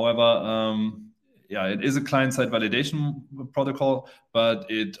 However, it is a client-side validation protocol, but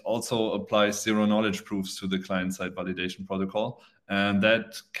it also applies zero-knowledge proofs to the client-side validation protocol. And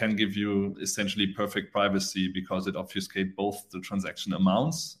that can give you essentially perfect privacy because it obfuscates both the transaction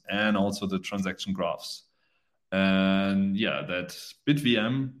amounts and also the transaction graphs. And that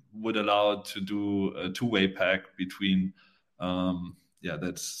Bitvm would allow it to do a two-way pack between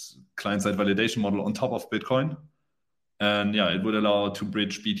that's client-side validation model on top of Bitcoin. And it would allow to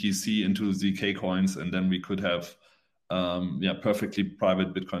bridge BTC into ZK coins, and then we could have perfectly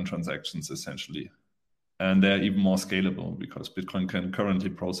private Bitcoin transactions essentially. And they're even more scalable because Bitcoin can currently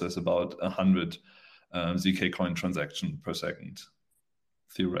process about 100 ZK coin transaction per second,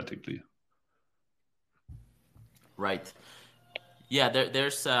 theoretically. Right. Yeah,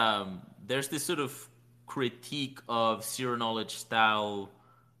 there's this sort of critique of zero knowledge style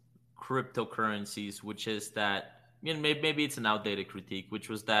cryptocurrencies, which is that maybe it's an outdated critique, which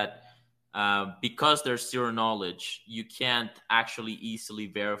was that because there's zero knowledge, you can't actually easily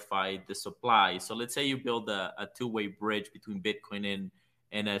verify the supply. So let's say you build a two-way bridge between Bitcoin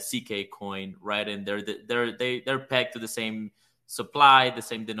and a CK coin, right? And they're pegged to the same supply, the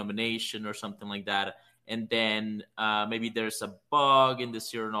same denomination, or something like that. And then maybe there's a bug in the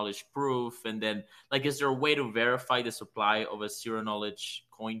zero knowledge proof. And then, is there a way to verify the supply of a zero knowledge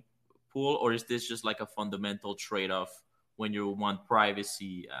coin pool, or is this just like a fundamental trade-off when you want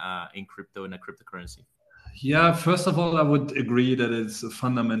privacy in crypto, in a cryptocurrency? Yeah, first of all, I would agree that it's a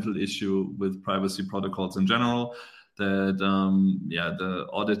fundamental issue with privacy protocols in general, that the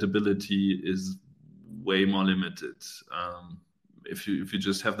auditability is way more limited. If you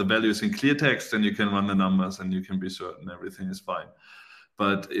just have the values in clear text, then you can run the numbers and you can be certain everything is fine.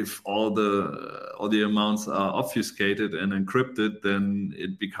 But if all the amounts are obfuscated and encrypted, then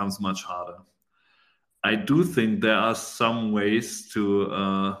it becomes much harder. I do think there are some ways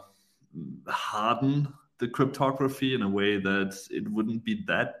to harden the cryptography in a way that it wouldn't be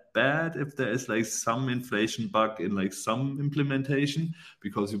that bad if there is some inflation bug in some implementation,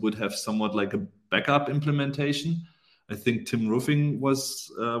 because you would have somewhat like a backup implementation. I think Tim Roofing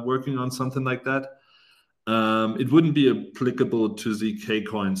was working on something like that. It wouldn't be applicable to ZK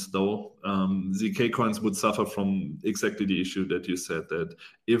coins, though. ZK coins would suffer from exactly the issue that you said, that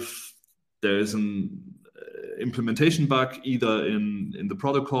if there is an implementation bug either in the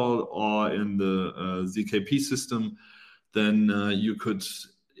protocol or in the ZKP system, then you could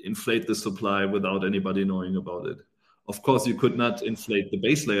inflate the supply without anybody knowing about it. Of course, you could not inflate the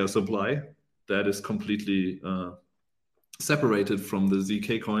base layer supply. That is completely separated from the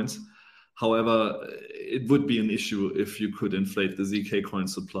ZK coins. However, it would be an issue if you could inflate the ZK coin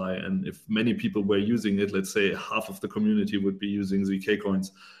supply. And if many people were using it, let's say half of the community would be using ZK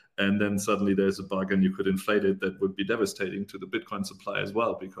coins, and then suddenly there's a bug and you could inflate it, that would be devastating to the Bitcoin supply as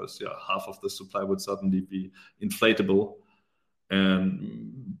well, because half of the supply would suddenly be inflatable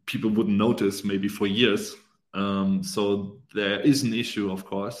and people wouldn't notice maybe for years. So there is an issue, of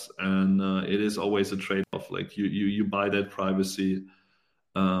course, and it is always a trade-off. Like you buy that privacy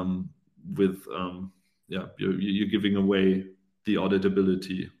with you're giving away the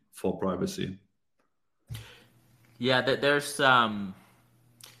auditability for privacy. Yeah, there's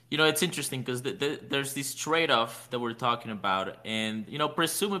it's interesting because there's this trade-off that we're talking about, and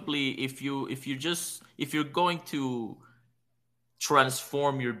presumably if you're going to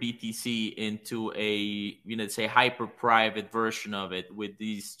transform your BTC into a say hyper private version of it with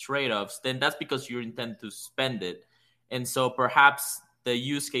these trade-offs, then that's because you intend to spend it. And so perhaps the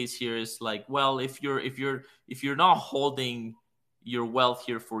use case here is like, well, if you're not holding your wealth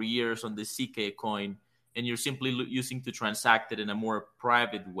here for years on the CK coin and you're simply using to transact it in a more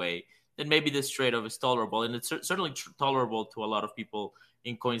private way, then maybe this trade-off is tolerable. And it's certainly tolerable to a lot of people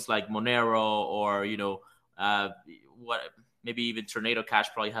in coins like Monero or maybe even Tornado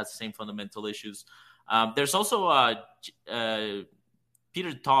Cash probably has the same fundamental issues. There's also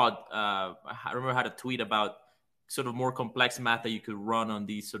Peter Todd, I remember, had a tweet about sort of more complex math that you could run on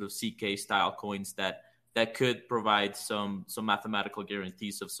these sort of CK style coins that could provide some mathematical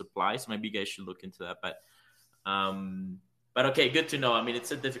guarantees of supply. So maybe you guys should look into that. But okay, good to know. I mean,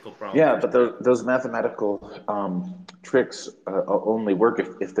 it's a difficult problem. Yeah, but those mathematical tricks only work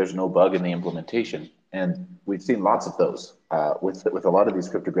if there's no bug in the implementation. And we've seen lots of those with a lot of these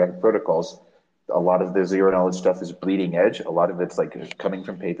cryptographic protocols. A lot of the zero knowledge stuff is bleeding edge. A lot of it's like coming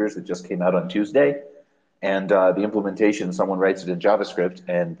from papers that just came out on Tuesday. And the implementation, someone writes it in JavaScript,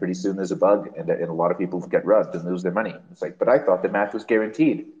 and pretty soon there's a bug, and a lot of people get rugged and lose their money. It's like, but I thought the math was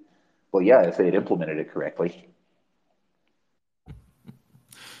guaranteed. Well, yeah, if they had implemented it correctly.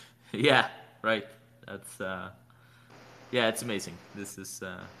 Yeah, right. That's it's amazing. This is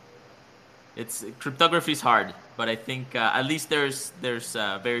cryptography is hard, but I think at least there's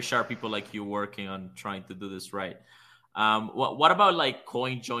very sharp people like you working on trying to do this right. What about like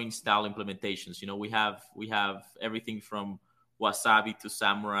coin join style implementations? We have everything from Wasabi to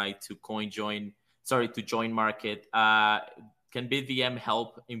Samurai to to Join Market. Can Bitvm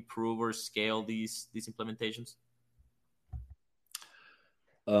help improve or scale these implementations?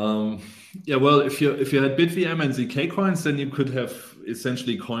 Well, if you had Bitvm and ZK coins, then you could have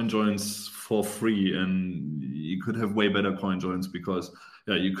essentially coin joins for free, and you could have way better coin joins because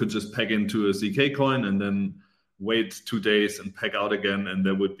you could just peg into a ZK coin and then wait 2 days and peg out again, and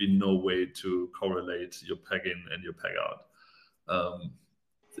there would be no way to correlate your peg in and your peg out.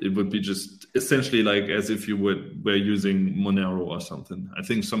 It would be just essentially like as if you were using Monero or something. I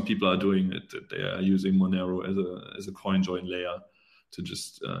think some people are doing it. They are using Monero as a coin join layer to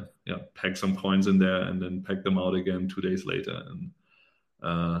just peg some coins in there and then peg them out again 2 days later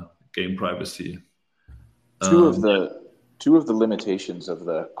and gain privacy. Two of the limitations of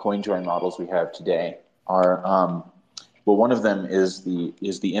the coin join models we have today are one of them is the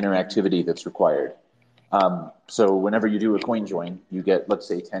interactivity that's required. So whenever you do a coin join, you get, let's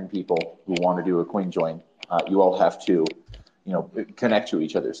say, 10 people who want to do a coin join. You all have to connect to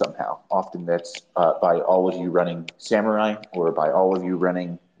each other somehow. Often that's by all of you running Samurai, or by all of you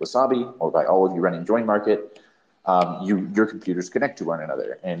running Wasabi, or by all of you running Join Market. Your computers connect to one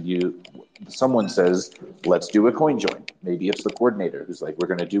another, and someone says, let's do a coin join. Maybe it's the coordinator who's like, we're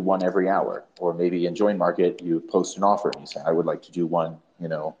going to do one every hour. Or maybe in Join Market, you post an offer and you say, I would like to do one,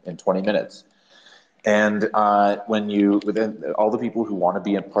 in 20 minutes. And within all the people who want to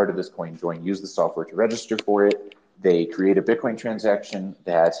be a part of this coin join use the software to register for it. They create a Bitcoin transaction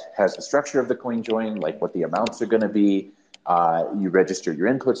that has the structure of the coin join, like what the amounts are going to be. You register your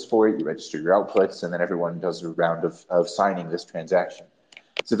inputs for it, you register your outputs, and then everyone does a round of signing this transaction.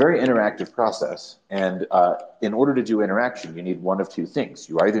 It's a very interactive process. And in order to do interaction, you need one of two things.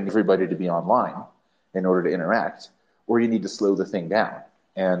 You either need everybody to be online in order to interact, or you need to slow the thing down.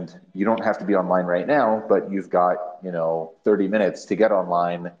 And you don't have to be online right now, but you've got, 30 minutes to get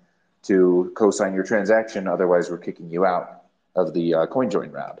online to co-sign your transaction. Otherwise, we're kicking you out of the coin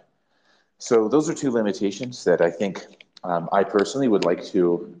join round. So those are two limitations that I think I personally would like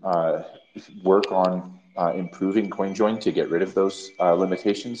to work on improving CoinJoin to get rid of those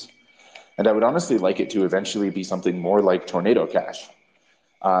limitations. And I would honestly like it to eventually be something more like Tornado Cash,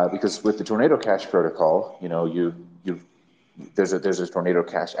 because with the Tornado Cash protocol, there's a Tornado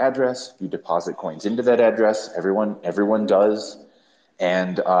Cash address. You deposit coins into that address. Everyone does.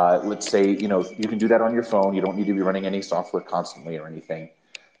 And let's say you can do that on your phone. You don't need to be running any software constantly or anything.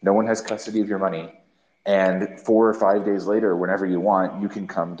 No one has custody of your money. And 4 or 5 days later, whenever you want, you can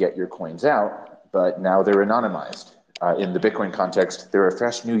come get your coins out. But now they're anonymized. In the Bitcoin context, they're a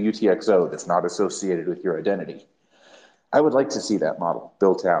fresh new UTXO that's not associated with your identity. I would like to see that model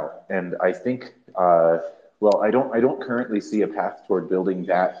built out, and I think, I don't currently see a path toward building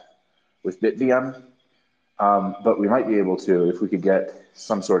that with Bitvm, but we might be able to if we could get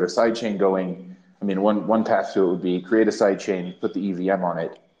some sort of sidechain going. I mean, one path to it would be create a sidechain, put the EVM on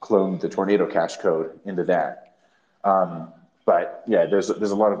it, clone the Tornado Cash code into that. But yeah, there's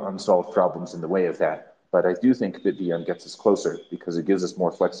a lot of unsolved problems in the way of that. But I do think Bitvm gets us closer because it gives us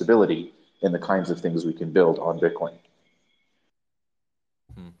more flexibility in the kinds of things we can build on Bitcoin.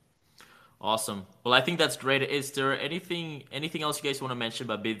 Hmm. Awesome. Well, I think that's great. Is there anything else you guys want to mention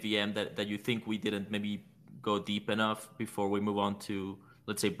about BitVM that you think we didn't maybe go deep enough before we move on to,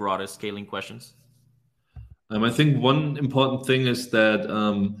 let's say, broader scaling questions? I think one important thing is that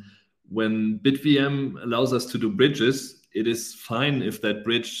when BitVM allows us to do bridges, it is fine if that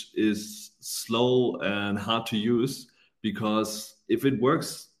bridge is slow and hard to use, because if it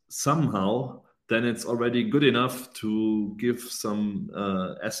works somehow, then it's already good enough to give some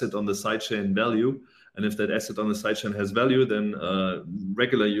asset on the sidechain value. And if that asset on the sidechain has value, then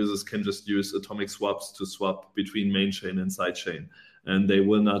regular users can just use atomic swaps to swap between main chain and sidechain, and they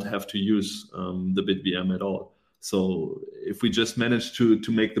will not have to use the BitVM at all. So if we just manage to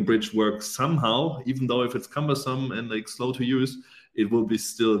make the bridge work somehow, even though if it's cumbersome and like slow to use, it will be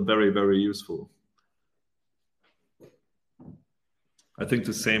still very, very useful. I think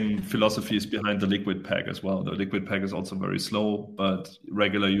the same philosophy is behind the liquid peg as well. The liquid peg is also very slow, but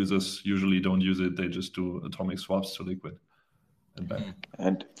regular users usually don't use it. They just do atomic swaps to liquid and back.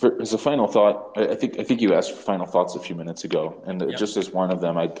 And as a final thought, I think you asked for final thoughts a few minutes ago, and Yep. just as one of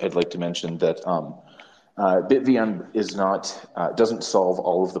them, I'd like to mention that BitVM doesn't solve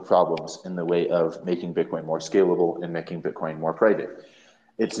all of the problems in the way of making Bitcoin more scalable and making Bitcoin more private.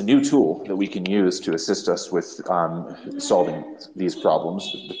 It's a new tool that we can use to assist us with solving these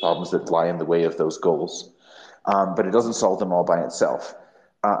problems, the problems that lie in the way of those goals. But it doesn't solve them all by itself.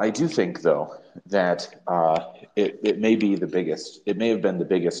 I do think, though, that it may be the biggest. It may have been the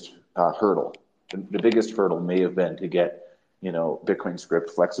biggest hurdle. The biggest hurdle may have been to get Bitcoin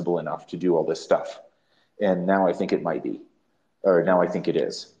script flexible enough to do all this stuff, and now I think it might be, or now I think it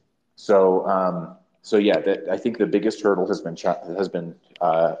is. So yeah, I think the biggest hurdle has been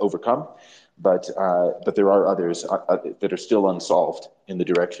overcome, but there are others that are still unsolved in the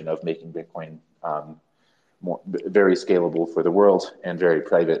direction of making Bitcoin very scalable for the world and very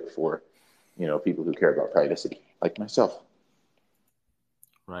private for people who care about privacy, like myself.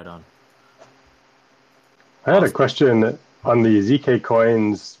 Right on. I had a Awesome. question on the ZK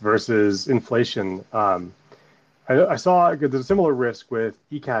coins versus inflation. I saw there's a similar risk with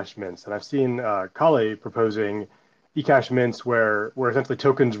eCash mints, and I've seen Kale proposing eCash mints where essentially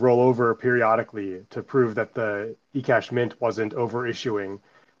tokens roll over periodically to prove that the eCash mint wasn't over issuing.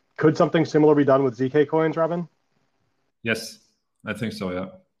 Could something similar be done with ZK coins, Robin? Yes, I think so, yeah.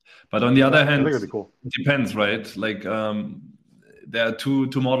 But on the other I hand, think it'd be cool. it depends, right? Like there are two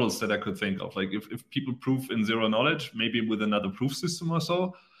models that I could think of. Like if people prove in zero knowledge, maybe with another proof system or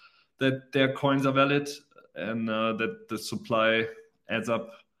so, that their coins are valid and that the supply adds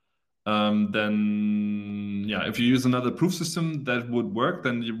up, then yeah, if you use another proof system that would work,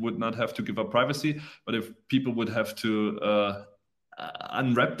 then you would not have to give up privacy. But if people would have to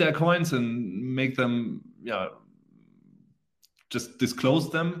unwrap their coins and make them, just disclose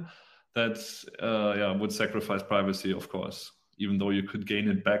them, that would sacrifice privacy, of course, even though you could gain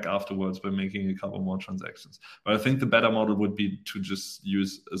it back afterwards by making a couple more transactions. But I think the better model would be to just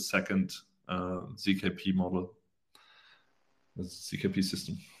use a second ZKP model, a ZKP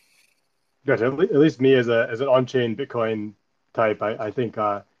system. Gotcha. At least me as an on-chain Bitcoin type, I think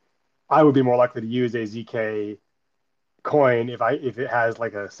I would be more likely to use a ZK coin if it has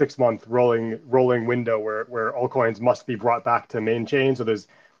like a 6-month rolling window where all coins must be brought back to main chain. So there's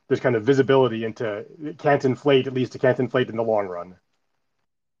kind of visibility into it can't inflate, at least it can't inflate in the long run.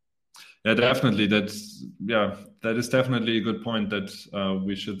 Yeah, definitely. That is definitely a good point that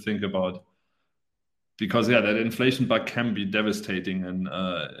we should think about, because that inflation bug can be devastating, and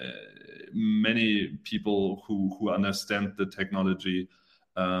many people who understand the technology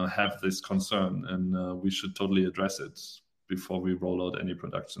have this concern, and we should totally address it before we roll out any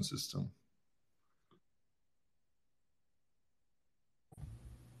production system.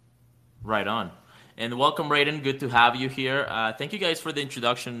 Right on. And welcome, Raiden. Good to have you here. Thank you guys for the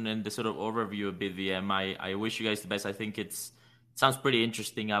introduction and the sort of overview of Bitvm. I wish you guys the best. I think it sounds pretty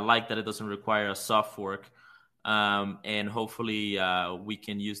interesting. I like that it doesn't require a soft fork. And hopefully we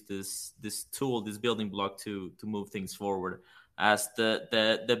can use this tool, this building block to move things forward. As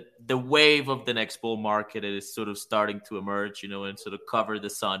the wave of the next bull market is sort of starting to emerge, and sort of cover the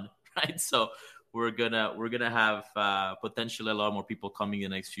sun, right? So we're gonna have potentially a lot more people coming in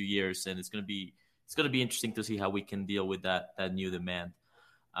the next few years, and it's gonna be interesting to see how we can deal with that new demand.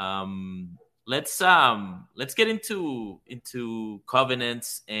 Um, let's get into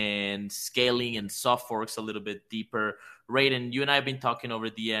covenants and scaling and soft forks a little bit deeper. Raiden, you and I have been talking over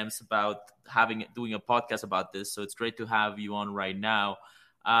DMs about doing a podcast about this, so it's great to have you on right now.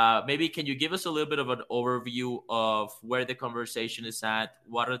 Maybe can you give us a little bit of an overview of where the conversation is at?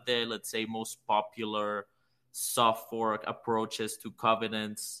 What are the, let's say, most popular soft fork approaches to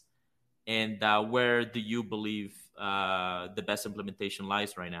covenants, and where do you believe the best implementation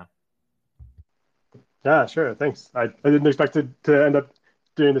lies right now? Yeah, sure. Thanks. I didn't expect to end up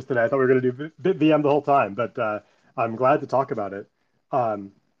doing this today. I thought we were going to do VM the whole time, but I'm glad to talk about it.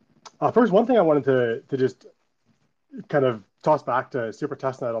 Um, First, one thing I wanted to just kind of toss back to Super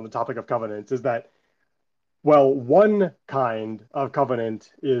Testnet on the topic of covenants is that, well, one kind of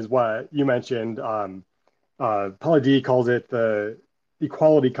covenant is what you mentioned. Paula D calls it the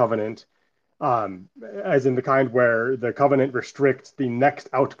equality covenant, as in the kind where the covenant restricts the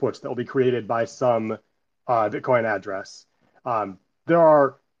next outputs that will be created by some Bitcoin address. There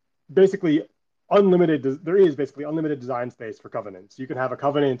are basically there is basically unlimited design space for covenants. You can have a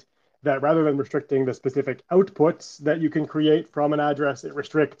covenant that, rather than restricting the specific outputs that you can create from an address, it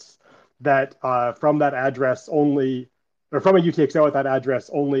restricts that from that address only, or from a UTXO at that address,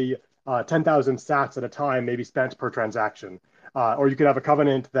 only 10,000 sats at a time may be spent per transaction. Or you could have a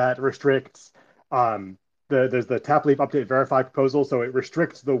covenant that restricts there's the tap leaf update verify proposal. So it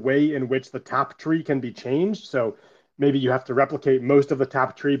restricts the way in which the tap tree can be changed. So maybe you have to replicate most of the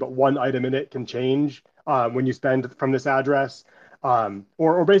tap tree, but one item in it can change when you spend from this address.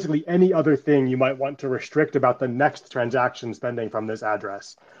 Or basically any other thing you might want to restrict about the next transaction spending from this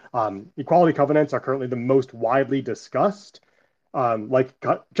address. Equality covenants are currently the most widely discussed. Like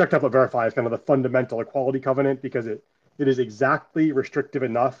check template verify is kind of the fundamental equality covenant because it is exactly restrictive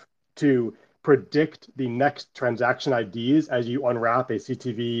enough to predict the next transaction IDs as you unwrap a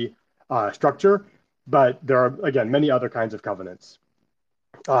CTV structure. But there are, again, many other kinds of covenants.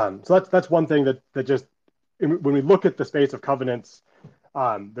 So that's one thing that just, when we look at the space of covenants,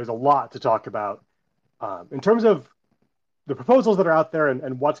 there's a lot to talk about. In terms of the proposals that are out there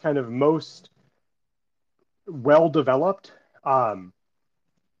and what's kind of most well developed,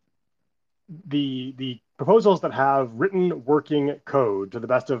 the proposals that have written working code, to the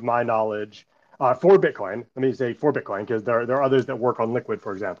best of my knowledge, for Bitcoin. Let me say for Bitcoin, because there are others that work on Liquid,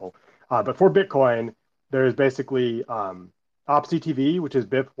 for example. But for Bitcoin, there's basically opctv, which is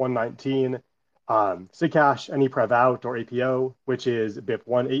BIP 119, Sigcash, anyprev out or APO, which is BIP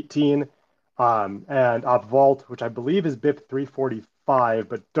 118, and opvault, which I believe is BIP 345,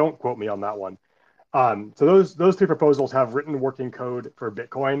 but don't quote me on that one. So those three proposals have written working code for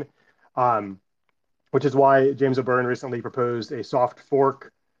Bitcoin, which is why James O'Byrne recently proposed a soft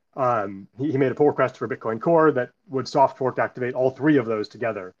fork. He made a pull request for Bitcoin Core that would soft fork activate all three of those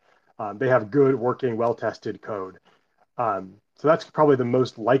together. They have good working, well-tested code. So that's probably the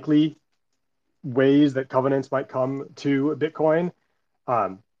most likely ways that covenants might come to Bitcoin.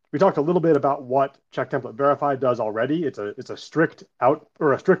 We talked a little bit about what check template verify does already. It's a strict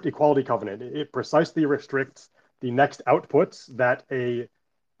equality covenant. It precisely restricts the next outputs that a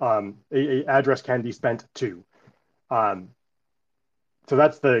address can be spent to. So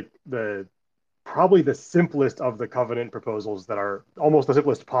that's the probably the simplest of the covenant proposals that are almost the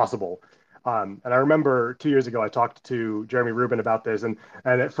simplest possible. And I remember 2 years ago I talked to Jeremy Rubin about this, and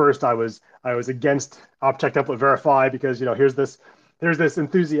at first I was against op check template verify because here's this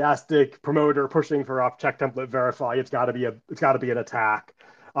enthusiastic promoter pushing for op check template verify. It's got to be an attack.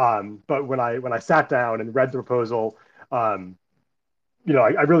 But when I sat down and read the proposal, I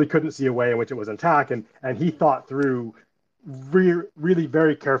really couldn't see a way in which it was an attack, and he thought through really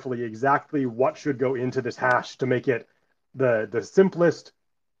very carefully exactly what should go into this hash to make it the simplest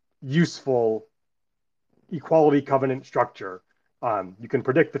useful equality covenant structure. You can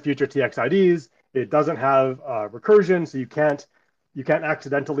predict the future TXIDs. It doesn't have recursion, so you can't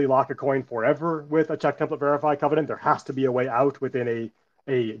accidentally lock a coin forever with a check template verify covenant. There has to be a way out within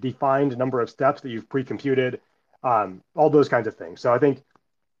a defined number of steps that you've pre-computed, all those kinds of things. So I think,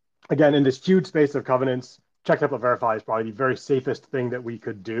 again, in this huge space of covenants, check template verify is probably the very safest thing that we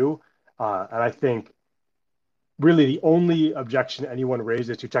could do. And I think really the only objection anyone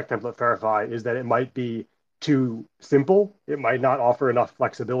raises to check template verify is that it might be too simple. It might not offer enough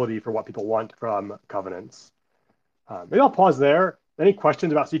flexibility for what people want from covenants. Maybe I'll pause there. Any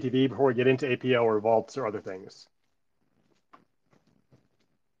questions about CTV before we get into APO or vaults or other things?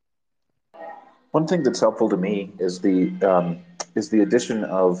 One thing that's helpful to me is the addition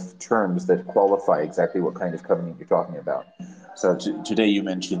of terms that qualify exactly what kind of covenant you're talking about. So today you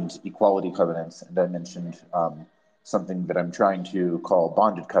mentioned equality covenants, and I mentioned something that I'm trying to call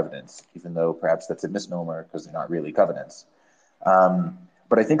bonded covenants, even though perhaps that's a misnomer because they're not really covenants.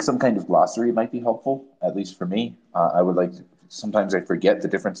 But I think some kind of glossary might be helpful, at least for me. I would like to, sometimes I forget the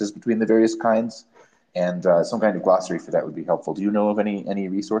differences between the various kinds, and some kind of glossary for that would be helpful. Do you know of any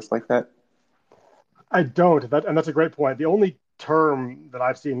resource like that? I don't, and that's a great point. The only term that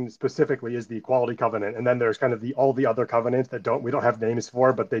I've seen specifically is the equality covenant, and then there's kind of all the other covenants that we don't have names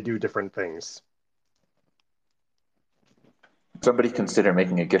for, but they do different things. Somebody consider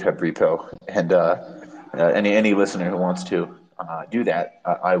making a GitHub repo, and any listener who wants to do that,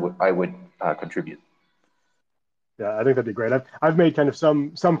 I would contribute. Yeah, I think that'd be great. I've made kind of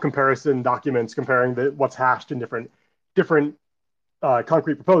some comparison documents comparing what's hashed in different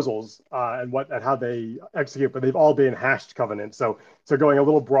concrete proposals and how they execute, but they've all been hashed covenants. So going a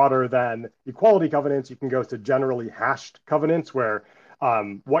little broader than equality covenants, you can go to generally hashed covenants where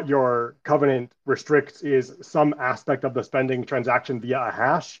what your covenant restricts is some aspect of the spending transaction via a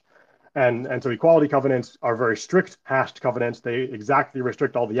hash. And so equality covenants are very strict hashed covenants. They exactly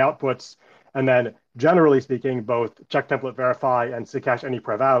restrict all the outputs. And then generally speaking, both check template verify and sigcash any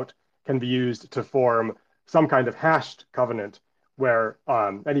prev out can be used to form some kind of hashed covenant where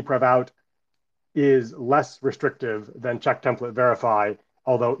any prev out is less restrictive than check template verify,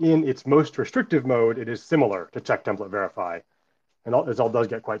 although in its most restrictive mode, it is similar to check template verify. And this all does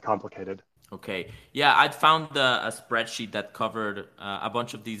get quite complicated. Okay. Yeah, I'd found a spreadsheet that covered a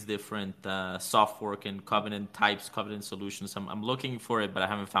bunch of these different soft fork and covenant types, covenant solutions. I'm looking for it, but I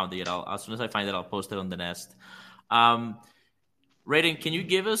haven't found it yet. As soon as I find it, I'll post it on the Nest. Raiden, can you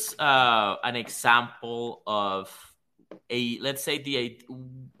give us an example of let's say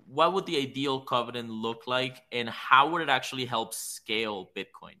what would the ideal covenant look like, and how would it actually help scale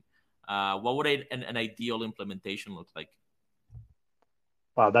Bitcoin? What would an ideal implementation look like?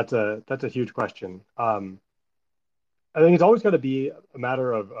 Wow, that's a huge question. I think it's always got to be a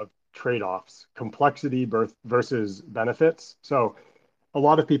matter of trade-offs, complexity versus benefits. So a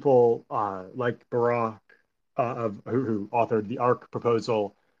lot of people like Barak, who authored the ARC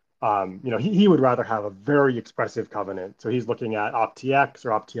proposal, he would rather have a very expressive covenant. So he's looking at optx or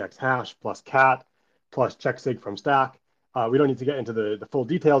optx hash plus cat plus checksig from stack. We don't need to get into the full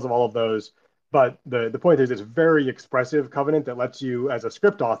details of all of those, but the point is it's a very expressive covenant that lets you, as a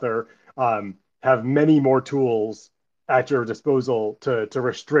script author, have many more tools at your disposal to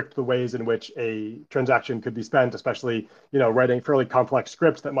restrict the ways in which a transaction could be spent, especially writing fairly complex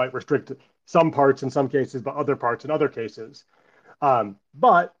scripts that might restrict some parts in some cases, but other parts in other cases.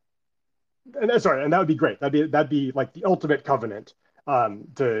 But and that would be great. That'd be like the ultimate covenant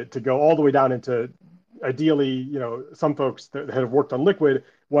to go all the way down into ideally, some folks that have worked on Liquid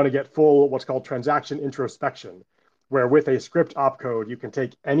want to get full what's called transaction introspection, where with a script opcode, you can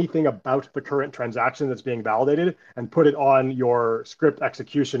take anything about the current transaction that's being validated and put it on your script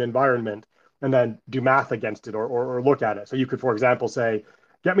execution environment and then do math against it or look at it. So you could, for example, say,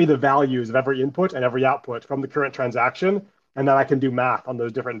 get me the values of every input and every output from the current transaction, and then I can do math on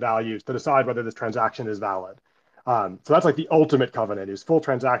those different values to decide whether this transaction is valid. So that's like the ultimate covenant is full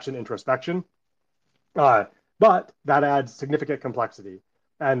transaction introspection. But that adds significant complexity.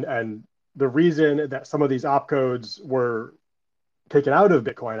 And the reason that some of these opcodes were taken out of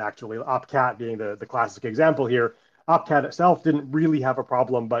Bitcoin, actually, opcat being the classic example here, opcat itself didn't really have a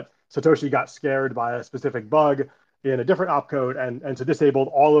problem, but Satoshi got scared by a specific bug in a different opcode and so disabled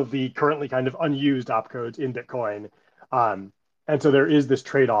all of the currently kind of unused opcodes in Bitcoin. And so there is this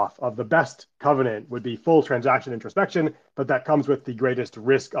trade-off of the best covenant would be full transaction introspection, but that comes with the greatest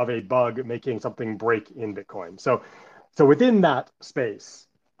risk of a bug making something break in Bitcoin. So within that space,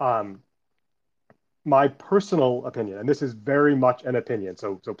 my personal opinion, and this is very much an opinion,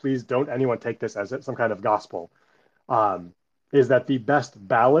 so please don't anyone take this as some kind of gospel. is that the best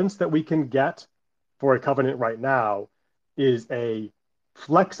balance that we can get for a covenant right now is a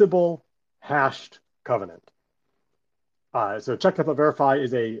flexible hashed covenant. So check template verify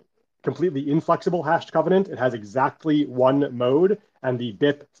is a completely inflexible hashed covenant. It has exactly one mode, and the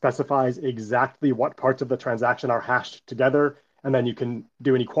BIP specifies exactly what parts of the transaction are hashed together, and then you can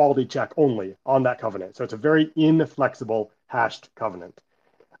do an equality check only on that covenant. So it's a very inflexible hashed covenant.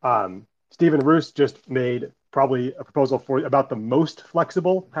 Stephen Roos just made probably a proposal for about the most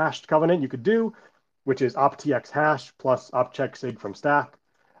flexible hashed covenant you could do, which is optx hash plus opcheck sig from stack.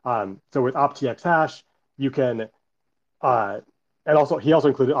 So with optx hash, you can and also he also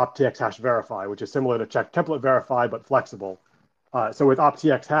included optx hash verify, which is similar to check template verify but flexible. So with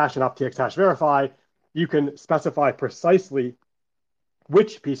optx hash and optx hash verify, you can specify precisely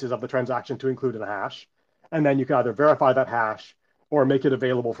which pieces of the transaction to include in a hash, and then you can either verify that hash or make it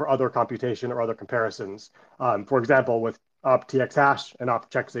available for other computation or other comparisons. For example, with optx hash and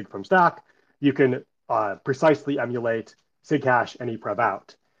opcheck sig from stack, you can precisely emulate sig hash and eprev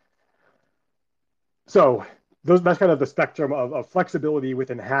out. So that's kind of the spectrum of flexibility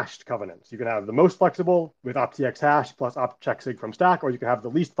within hashed covenants. You can have the most flexible with optx hash plus opcheck sig from stack, or you can have the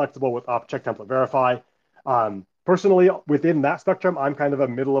least flexible with opcheck template verify. Personally, within that spectrum, I'm kind of a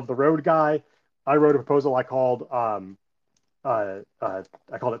middle of the road guy. I wrote a proposal I called it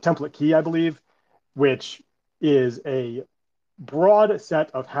template key, I believe, which is a broad set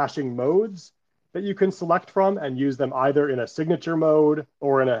of hashing modes that you can select from and use them either in a signature mode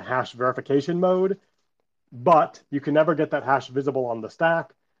or in a hash verification mode. But you can never get that hash visible on the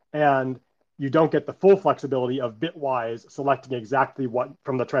stack, and you don't get the full flexibility of bitwise selecting exactly what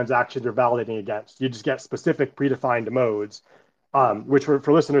from the transactions you're validating against. You just get specific predefined modes, which for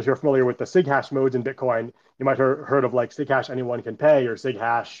listeners who are familiar with the sig hash modes in Bitcoin, you might have heard of like sig hash anyone can pay or sig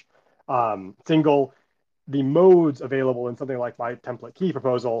hash single. The modes available in something like my template key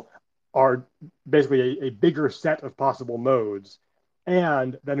proposal are basically a bigger set of possible modes.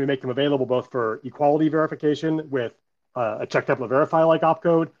 And then we make them available both for equality verification with a check template verify like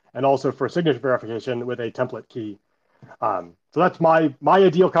opcode, and also for signature verification with a template key. So that's my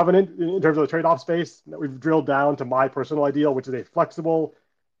ideal covenant in terms of the trade-off space that we've drilled down to my personal ideal, which is a flexible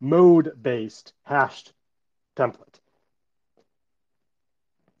mode-based hashed template.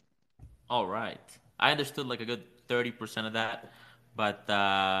 All right. I understood like a good 30% of that, but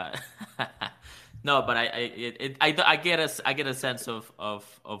no, but I get a sense of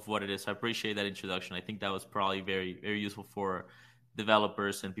what it is. I appreciate that introduction. I think that was probably very very useful for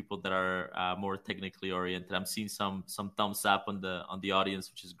developers and people that are more technically oriented. I'm seeing some thumbs up on the audience,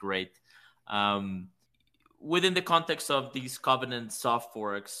 which is great. Within the context of these Covenant soft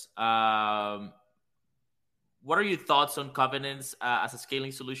forks, what are your thoughts on covenants as a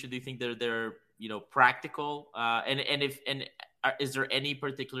scaling solution? Do you think they're practical? Is there any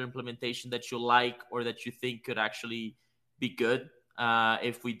particular implementation that you like or that you think could actually be good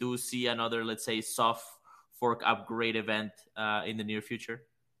if we do see another, let's say, soft fork upgrade event in the near future?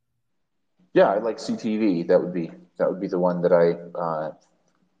 Yeah, I like CTV. That would be the one that I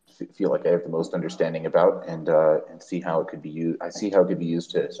feel like I have the most understanding about, and see how it could be used. I see how it could be used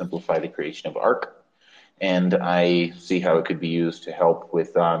to simplify the creation of Arc. And I see how it could be used to help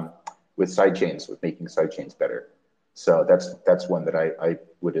with sidechains, with making sidechains better. So that's one that I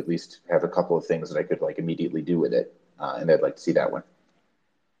would at least have a couple of things that I could like immediately do with it, and I'd like to see that one.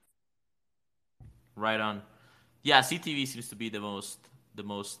 Right on. Yeah, CTV seems to be the most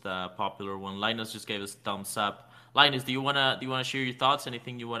popular one. Linus just gave us a thumbs up. Linus, do you wanna share your thoughts?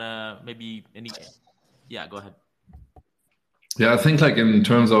 Anything you wanna maybe any? Yeah, go ahead. Yeah, I think like in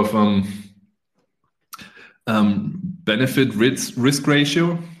terms of benefit risk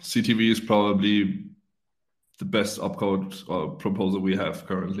ratio, CTV is probably the best opcode or proposal we have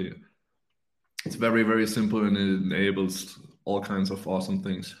currently. It's very, very simple and it enables all kinds of awesome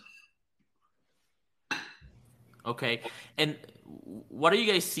things. Okay. And what are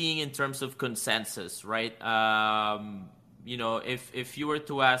you guys seeing in terms of consensus, right? If you were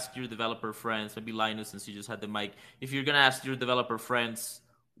to ask your developer friends, maybe Linus, since you just had the mic, if you're going to ask your developer friends,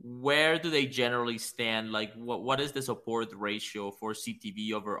 where do they generally stand? Like, what is the support ratio for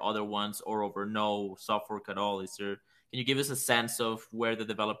CTV over other ones or over no soft fork at all? Can you give us a sense of where the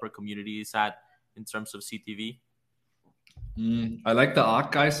developer community is at in terms of CTV? I like the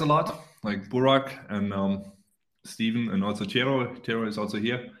Arc guys a lot, like Burak and Steven, and also Tero. Tero is also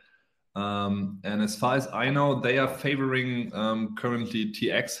here. And as far as I know, they are favoring currently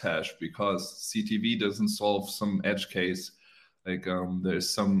TX hash because CTV doesn't solve some edge case. Like there's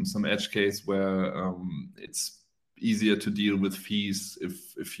some edge case where it's easier to deal with fees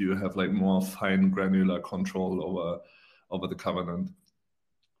if you have like more fine granular control the covenant.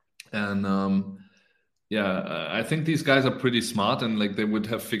 And I think these guys are pretty smart, and like they would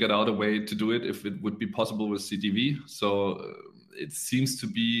have figured out a way to do it if it would be possible with CTV. So it seems to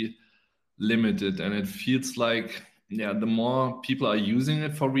be limited, and it feels like the more people are using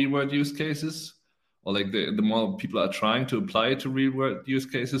it for real world use cases, or like the more people are trying to apply it to real world use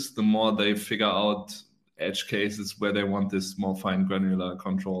cases, the more they figure out edge cases where they want this more fine granular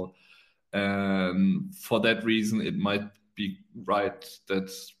control. And for that reason, it might be right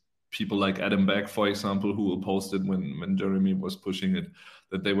that people like Adam Beck, for example, who opposed it when Jeremy was pushing it,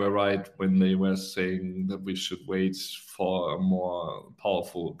 that they were right when they were saying that we should wait for a more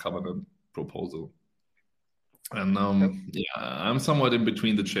powerful covenant proposal. And I'm somewhat in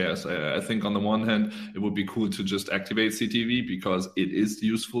between the chairs. I think on the one hand, it would be cool to just activate CTV because it is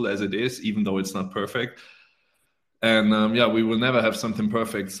useful as it is, even though it's not perfect. And we will never have something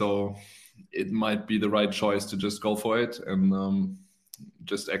perfect. So it might be the right choice to just go for it and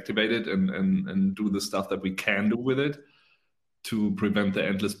just activate it and do the stuff that we can do with it to prevent the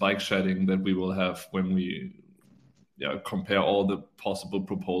endless bike shedding that we will have when we compare all the possible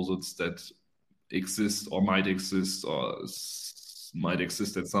proposals that exist or might exist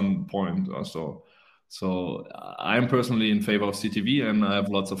at some point or so. So I'm personally in favor of CTV, and I have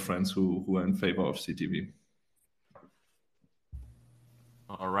lots of friends who are in favor of CTV.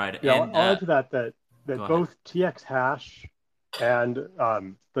 All right. Yeah, And I'll add to that both TX hash and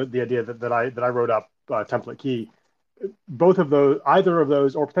the idea that I wrote up, template key, both of those, either of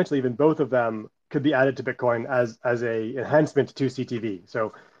those, or potentially even both of them, could be added to Bitcoin as a enhancement to CTV.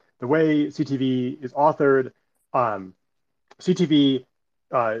 So the way CTV is authored, CTV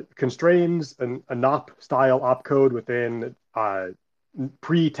constrains a NOP style opcode within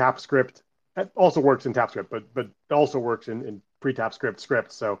pre-TapScript. It also works in TapScript, but it also works in pre-TapScript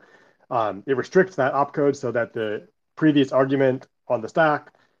scripts. So it restricts that opcode so that the previous argument on the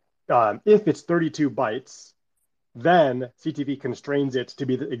stack, if it's 32 bytes, then CTV constrains it to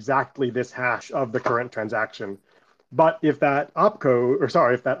be exactly this hash of the current transaction. But if that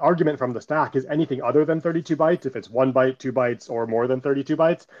if that argument from the stack is anything other than 32 bytes, if it's 1 byte, 2 bytes, or more than 32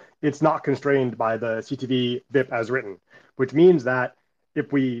 bytes, it's not constrained by the CTV BIP as written, which means that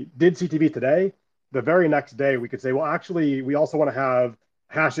if we did CTV today, the very next day we could say, well, actually, we also want to have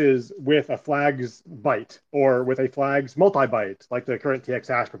hashes with a flags byte or with a flags multi-byte, like the current TX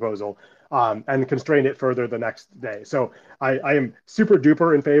hash proposal, and constrain it further the next day. So I am super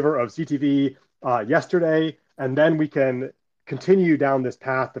duper in favor of CTV yesterday, and then we can continue down this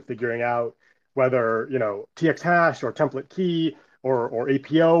path of figuring out whether, TX hash or template key or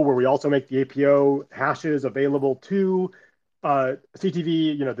APO, where we also make the APO hashes available to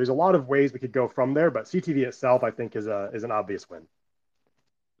CTV. There's a lot of ways we could go from there, but CTV itself, I think, is an obvious win.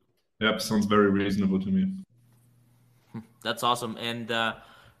 Yep, sounds very reasonable to me. That's awesome. And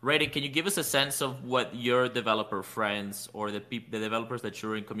Raiden, can you give us a sense of what your developer friends or the developers that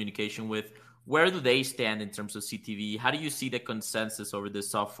you're in communication with, where do they stand in terms of CTV? How do you see the consensus over this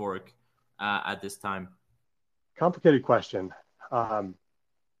soft fork at this time? Complicated question. I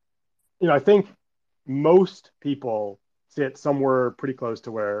think most people sit somewhere pretty close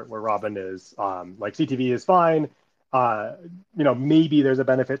to where Robin is. Like CTV is fine. Maybe there's a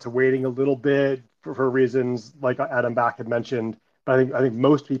benefit to waiting a little bit for reasons like Adam Back had mentioned. But I think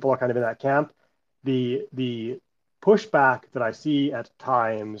most people are kind of in that camp. The pushback that I see at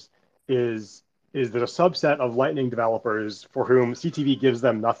times is there's a subset of Lightning developers for whom CTV gives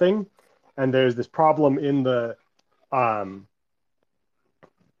them nothing, and there's this problem in the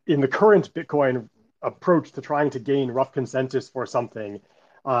current Bitcoin approach to trying to gain rough consensus for something,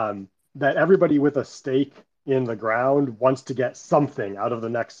 that everybody with a stake in the ground wants to get something out of the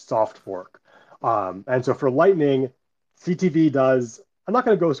next soft fork. And so for Lightning, CTV does, I'm not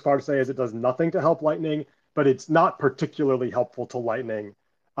going to go as far to say as it does nothing to help Lightning, but it's not particularly helpful to Lightning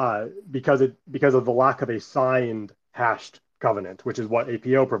because of the lack of a signed hashed covenant, which is what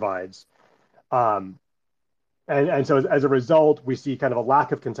APO provides. And so as a result, we see kind of a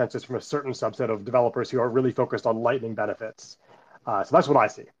lack of consensus from a certain subset of developers who are really focused on Lightning benefits. So that's what I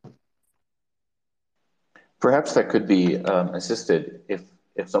see. Perhaps that could be assisted if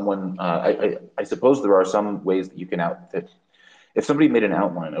someone, I suppose there are some ways that you can if somebody made an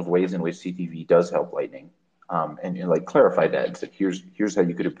outline of ways in which CTV does help Lightning, and like clarify that and said, here's how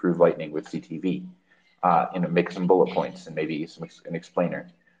you could improve Lightning with CTV, make some bullet points and maybe an explainer.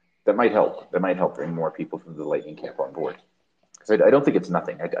 That might help. That might help bring more people from the Lightning camp on board. Because I don't think it's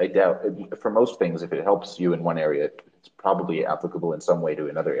nothing. I doubt, for most things, if it helps you in one area, it's probably applicable in some way to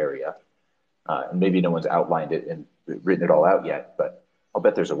another area. And maybe no one's outlined it and written it all out yet, but I'll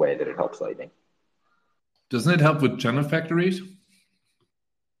bet there's a way that it helps Lightning. Doesn't it help with channel factories?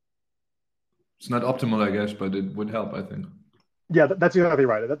 It's not optimal, I guess, but it would help, I think. Yeah, that's exactly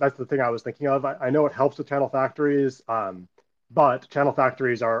right. That's the thing I was thinking of. I know it helps with channel factories, but channel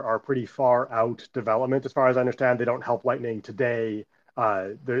factories are pretty far out development as far as I understand. They don't help Lightning today.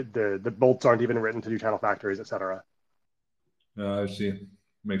 The bolts aren't even written to do channel factories, etc. I see.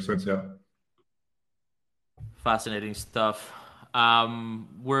 Makes sense, yeah. Fascinating stuff. I'm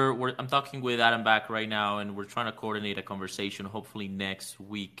talking with Adam back right now, and we're trying to coordinate a conversation. Hopefully next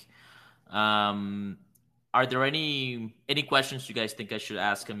week. Um, are there any questions you guys think I should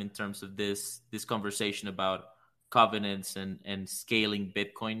ask him in terms of this conversation about covenants and scaling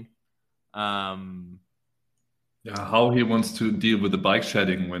Bitcoin? Yeah, how he wants to deal with the bike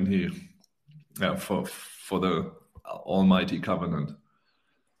shedding when he, yeah, for the Almighty Covenant,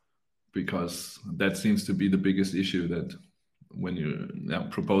 because that seems to be the biggest issue. That when you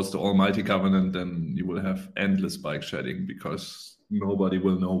propose the Almighty Covenant, then you will have endless bike shedding because nobody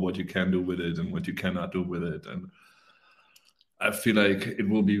will know what you can do with it and what you cannot do with it. And I feel like it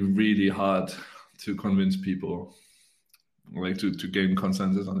will be really hard to convince people, like to gain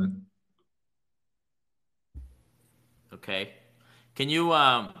consensus on it. Okay. Can you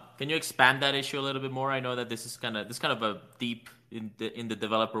expand that issue a little bit more? I know that this kind of a deep in the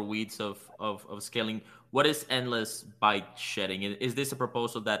developer weeds of scaling. What is endless byte shedding? Is this a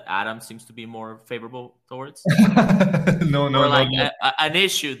proposal that Adam seems to be more favorable towards, No, no, or no, like no. an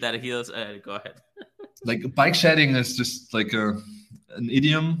issue that he does? Go ahead. Like bike shedding is just like an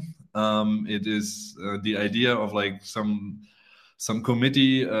idiom. It is the idea of like some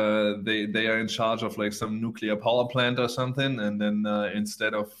committee. They are in charge of like some nuclear power plant or something, and then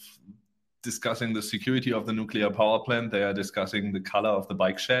instead of discussing the security of the nuclear power plant, they are discussing the color of the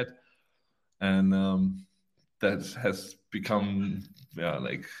bike shed, and that has become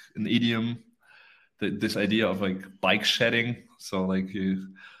like an idiom. This idea of like bike shedding. So like you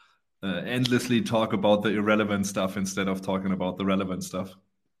endlessly talk about the irrelevant stuff instead of talking about the relevant stuff.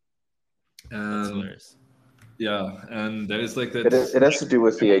 That's And hilarious. yeah, and there is like It that. has to do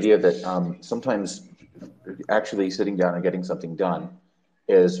with the idea that sometimes actually sitting down and getting something done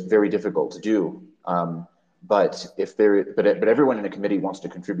is very difficult to do. But everyone in a committee wants to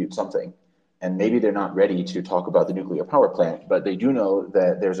contribute something, and maybe they're not ready to talk about the nuclear power plant, but they do know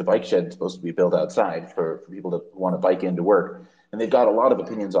that there's a bike shed supposed to be built outside for people to want to bike into work, and they've got a lot of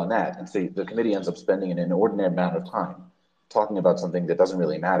opinions on that, and so the committee ends up spending an inordinate amount of time talking about something that doesn't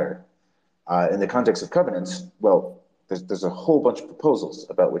really matter. In the context of covenants, well, there's a whole bunch of proposals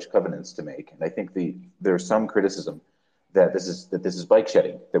about which covenants to make, and I think there's some criticism that this is bike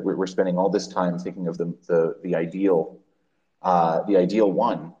shedding, that we're spending all this time thinking of the ideal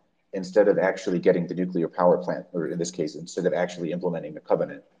one instead of actually getting the nuclear power plant, or in this case, instead of actually implementing the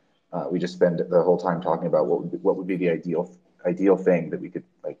covenant. We just spend the whole time talking about what would be the ideal thing that we could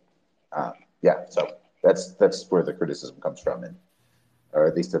like. Yeah, so that's where the criticism comes from, and or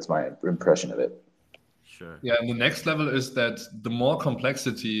at least that's my impression of it. Sure. Yeah, and the next level is that the more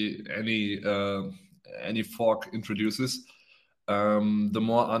complexity any fork introduces, the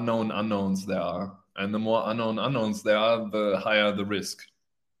more unknown unknowns there are, and the more unknown unknowns there are, the higher the risk.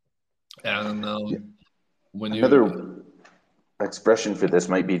 And Yeah. when you, Another expression for this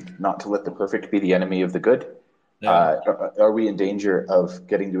might be not to let the perfect be the enemy of the good. yeah, Are we in danger of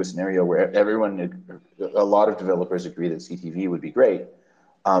getting to a scenario where a lot of developers agree that CTV would be great,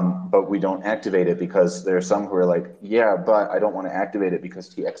 but we don't activate it because there are some who are like, yeah, but I don't want to activate it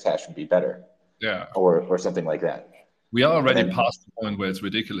because TX hash would be better, yeah, or something like that. we are already And past the point where it's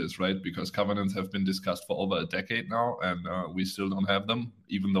ridiculous, right? Because covenants have been discussed for over a decade now, and we still don't have them,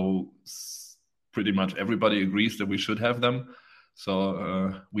 even though pretty much everybody agrees that we should have them. So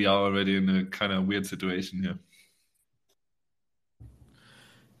we are already in a kind of weird situation here.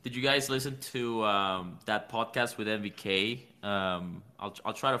 Did you guys listen to that podcast with MVK?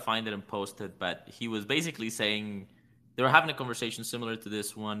 I'll try to find it and post it. But he was basically saying they were having a conversation similar to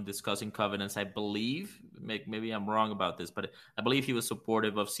this one, discussing covenants. I believe maybe I'm wrong about this, but I believe he was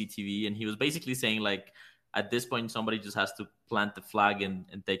supportive of CTV, and he was basically saying like at this point somebody just has to plant the flag and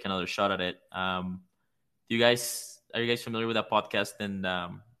take another shot at it. Are you guys familiar with that podcast? And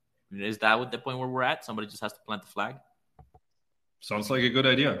is that the point where we're at? Somebody just has to plant the flag. Sounds like a good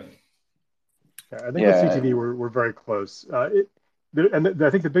idea. Yeah, I think with yeah, CTV we're very close. I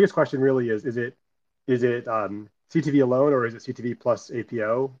think the biggest question really is it CTV alone or is it CTV plus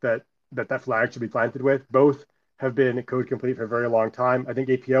APO that flag should be planted with? Both have been code complete for a very long time. I think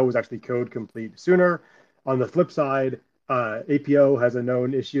APO was actually code complete sooner. On the flip side, APO has a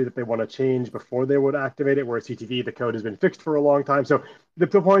known issue that they want to change before they would activate it, whereas CTV, the code has been fixed for a long time. So the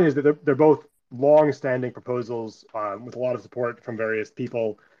point is that they're both long-standing proposals with a lot of support from various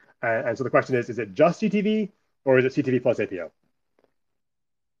people. And so the question is it just CTV or is it CTV plus APO?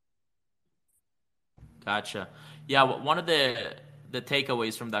 Gotcha. Yeah, one of the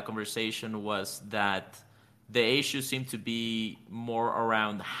takeaways from that conversation was that the issue seemed to be more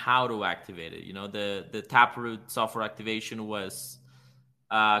around how to activate it. You know, the Taproot software activation was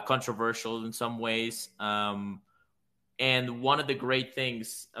controversial in some ways. And one of the great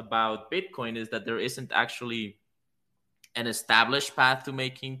things about Bitcoin is that there isn't actually an established path to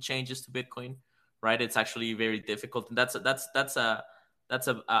making changes to Bitcoin, right? It's actually very difficult, and that's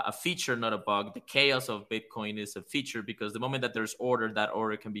a feature, not a bug. The chaos of Bitcoin is a feature because the moment that there's order, that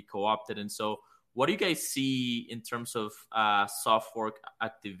order can be co-opted. And so, what do you guys see in terms of soft fork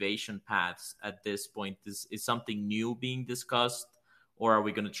activation paths at this point? Is something new being discussed, or are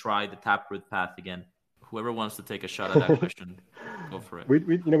we going to try the Taproot path again? Whoever wants to take a shot at that question, go for it.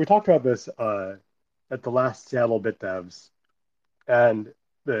 We talked about this at the last Seattle BitDevs, and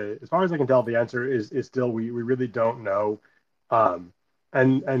as far as I can tell, the answer is still we really don't know. Um,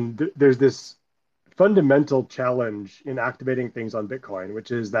 there's this fundamental challenge in activating things on Bitcoin,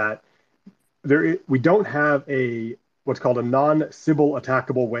 which is that we don't have a what's called a non-Sybil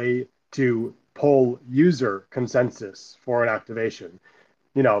attackable way to pull user consensus for an activation.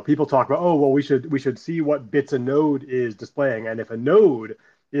 People talk about, oh, well, we should see what bits a node is displaying, and if a node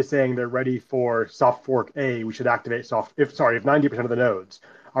is saying they're ready for soft fork A, we should activate if 90% of the nodes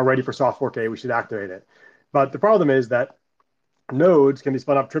are ready for soft fork A, we should activate it. But the problem is that nodes can be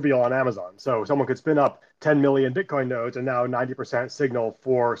spun up trivial on Amazon. So someone could spin up 10 million Bitcoin nodes and now 90% signal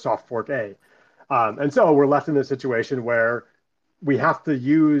for soft fork A. And so we're left in this situation where we have to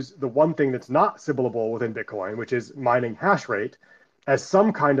use the one thing that's not Sybilable within Bitcoin, which is mining hash rate, as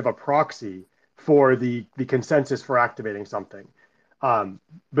some kind of a proxy for the consensus for activating something.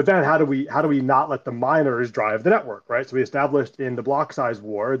 But then how do we not let the miners drive the network, right? So we established in the block size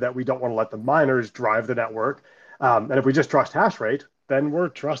war that we don't want to let the miners drive the network. And if we just trust hash rate, then we're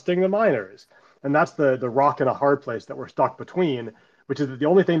trusting the miners. And that's the rock and a hard place that we're stuck between, which is that the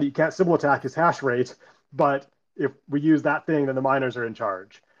only thing that you can't Sybil attack is hash rate. But if we use that thing, then the miners are in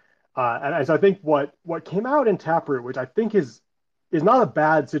charge. And so I think what came out in Taproot, which I think is not a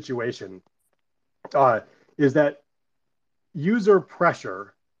bad situation, is that user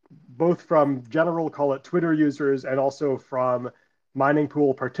pressure, both from general, call it Twitter users, and also from mining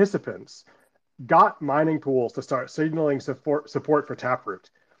pool participants, got mining pools to start signaling support for Taproot.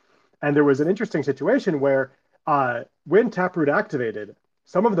 And there was an interesting situation where when Taproot activated,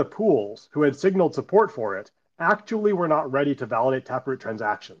 some of the pools who had signaled support for it actually were not ready to validate Taproot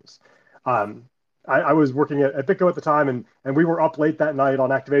transactions. I was working at BitGo at the time, and we were up late that night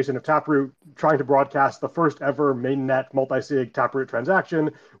on activation of Taproot, trying to broadcast the first ever mainnet multi-sig Taproot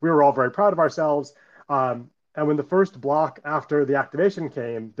transaction. We were all very proud of ourselves. And when the first block after the activation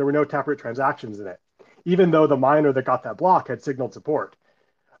came, there were no Taproot transactions in it, even though the miner that got that block had signaled support.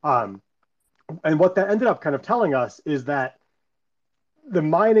 And what that ended up kind of telling us is that the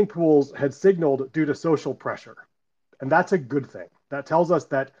mining pools had signaled due to social pressure. And that's a good thing. That tells us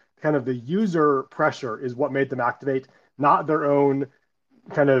that kind of the user pressure is what made them activate, not their own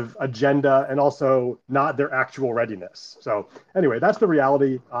kind of agenda and also not their actual readiness. So anyway, that's the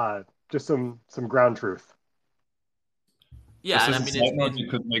reality. Just some ground truth. Yeah, Just and as I a mean side note, you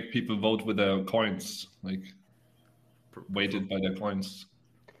could make people vote with their coins, like weighted by their coins.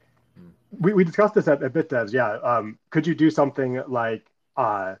 We discussed this at BitDevs. Yeah. Could you do something like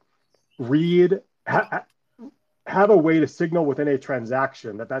have a way to signal within a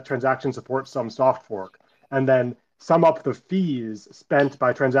transaction that transaction supports some soft fork, and then sum up the fees spent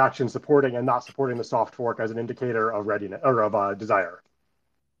by transactions supporting and not supporting the soft fork as an indicator of readiness or of desire?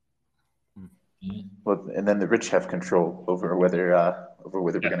 Well, and then the rich have control over whether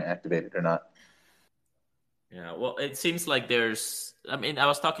we're going to activate it or not. Yeah, well, it seems like I mean, I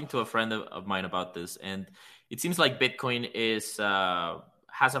was talking to a friend of mine about this, and it seems like Bitcoin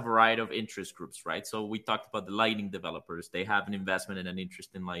has a variety of interest groups, right? So we talked about the Lightning developers. They have an investment and an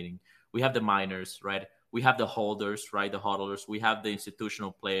interest in Lightning. We have the miners, right? We have the holders, right? The hodlers. We have the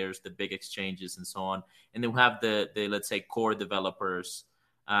institutional players, the big exchanges, and so on. And then we have the let's say, core developers,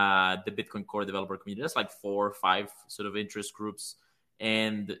 the Bitcoin core developer community. That's like 4 or 5 sort of interest groups.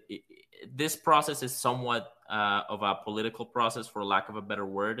 And this process is somewhat of a political process, for lack of a better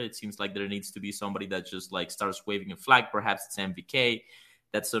word. It seems like there needs to be somebody that just like starts waving a flag. Perhaps it's MVK,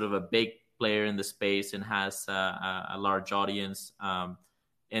 that's sort of a big player in the space and has a large audience,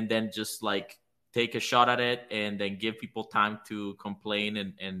 and then just like take a shot at it and then give people time to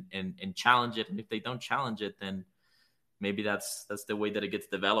complain and challenge it. And if they don't challenge it, then maybe that's the way that it gets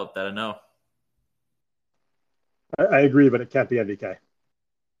developed. I don't know. I agree, but it can't be NVK.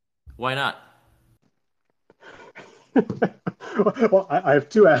 Why not? Well, I have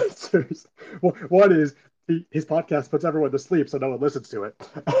two answers. Well, one is his podcast puts everyone to sleep, so no one listens to it.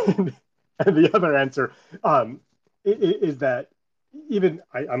 And the other answer is that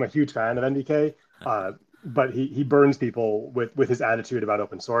I'm a huge fan of NDK, but he burns people with his attitude about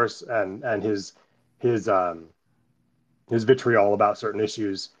open source and his his vitriol about certain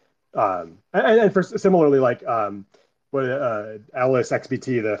issues. And for similarly, like what Alice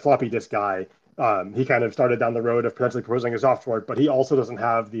XBT, the floppy disk guy, he kind of started down the road of potentially proposing a soft fork, but he also doesn't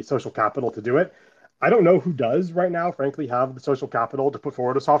have the social capital to do it. I don't know who does right now, frankly, have the social capital to put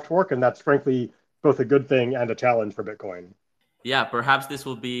forward a soft fork, and that's frankly both a good thing and a challenge for Bitcoin. Yeah, perhaps this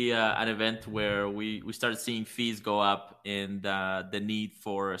will be an event where we start seeing fees go up and the need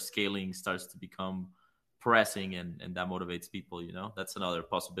for scaling starts to become pressing, and that motivates people. That's another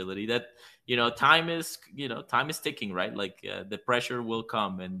possibility. That time is ticking, right? Like the pressure will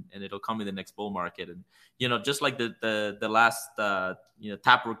come, and it'll come in the next bull market. And just like the last tap,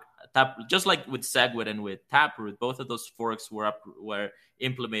 just like with Segwit and with Taproot, both of those forks were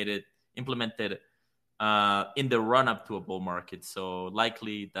implemented in the run up to a bull market. So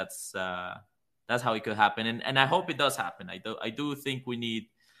likely that's how it could happen, and I hope it does happen. I do think we need.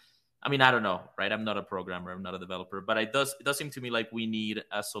 I mean, I don't know, right? I'm not a programmer, I'm not a developer, but it does seem to me like we need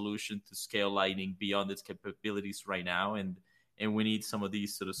a solution to scale Lightning beyond its capabilities right now, and we need some of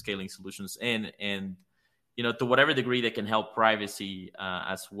these sort of scaling solutions and to whatever degree they can help privacy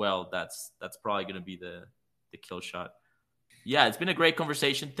as well. That's probably going to be the kill shot. Yeah, it's been a great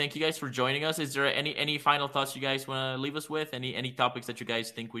conversation. Thank you guys for joining us. Is there any final thoughts you guys want to leave us with? Any topics that you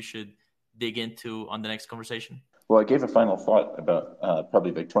guys think we should dig into on the next conversation? Well, I gave a final thought about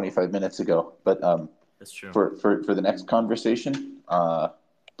probably like 25 minutes ago, but That's true. For the next conversation,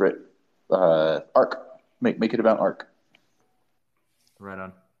 Britt, Arc, make it about Arc. Right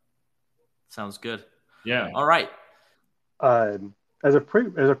on. Sounds good. Yeah. All right. As a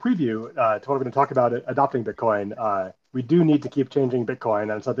preview to what we're going to talk about adopting Bitcoin, we do need to keep changing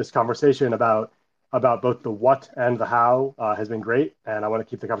Bitcoin, and so this conversation about both the what and the how has been great, and I want to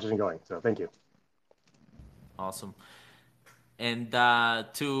keep the conversation going. So thank you. Awesome. And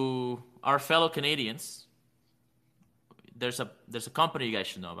to our fellow Canadians, there's a company you guys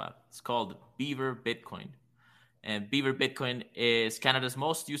should know about. It's called Beaver Bitcoin. And Beaver Bitcoin is Canada's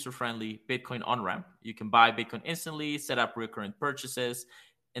most user-friendly Bitcoin on-ramp. You can buy Bitcoin instantly, set up recurrent purchases,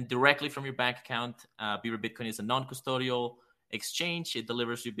 and directly from your bank account. Beaver Bitcoin is a non-custodial exchange. It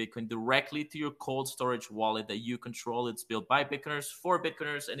delivers your Bitcoin directly to your cold storage wallet that you control. It's built by Bitcoiners for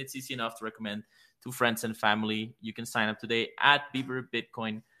Bitcoiners, and it's easy enough to recommend to friends and family. You can sign up today at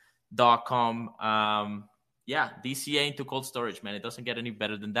beaverbitcoin.com. DCA into cold storage, man. It doesn't get any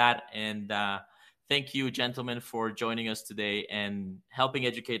better than that. And thank you, gentlemen, for joining us today and helping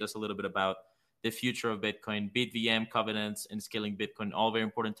educate us a little bit about the future of Bitcoin, Bitvm, covenants, and scaling Bitcoin, all very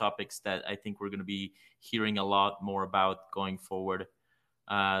important topics that I think we're going to be hearing a lot more about going forward.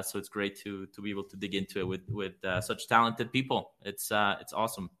 So it's great to be able to dig into it with such talented people. It's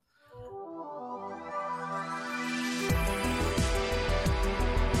awesome.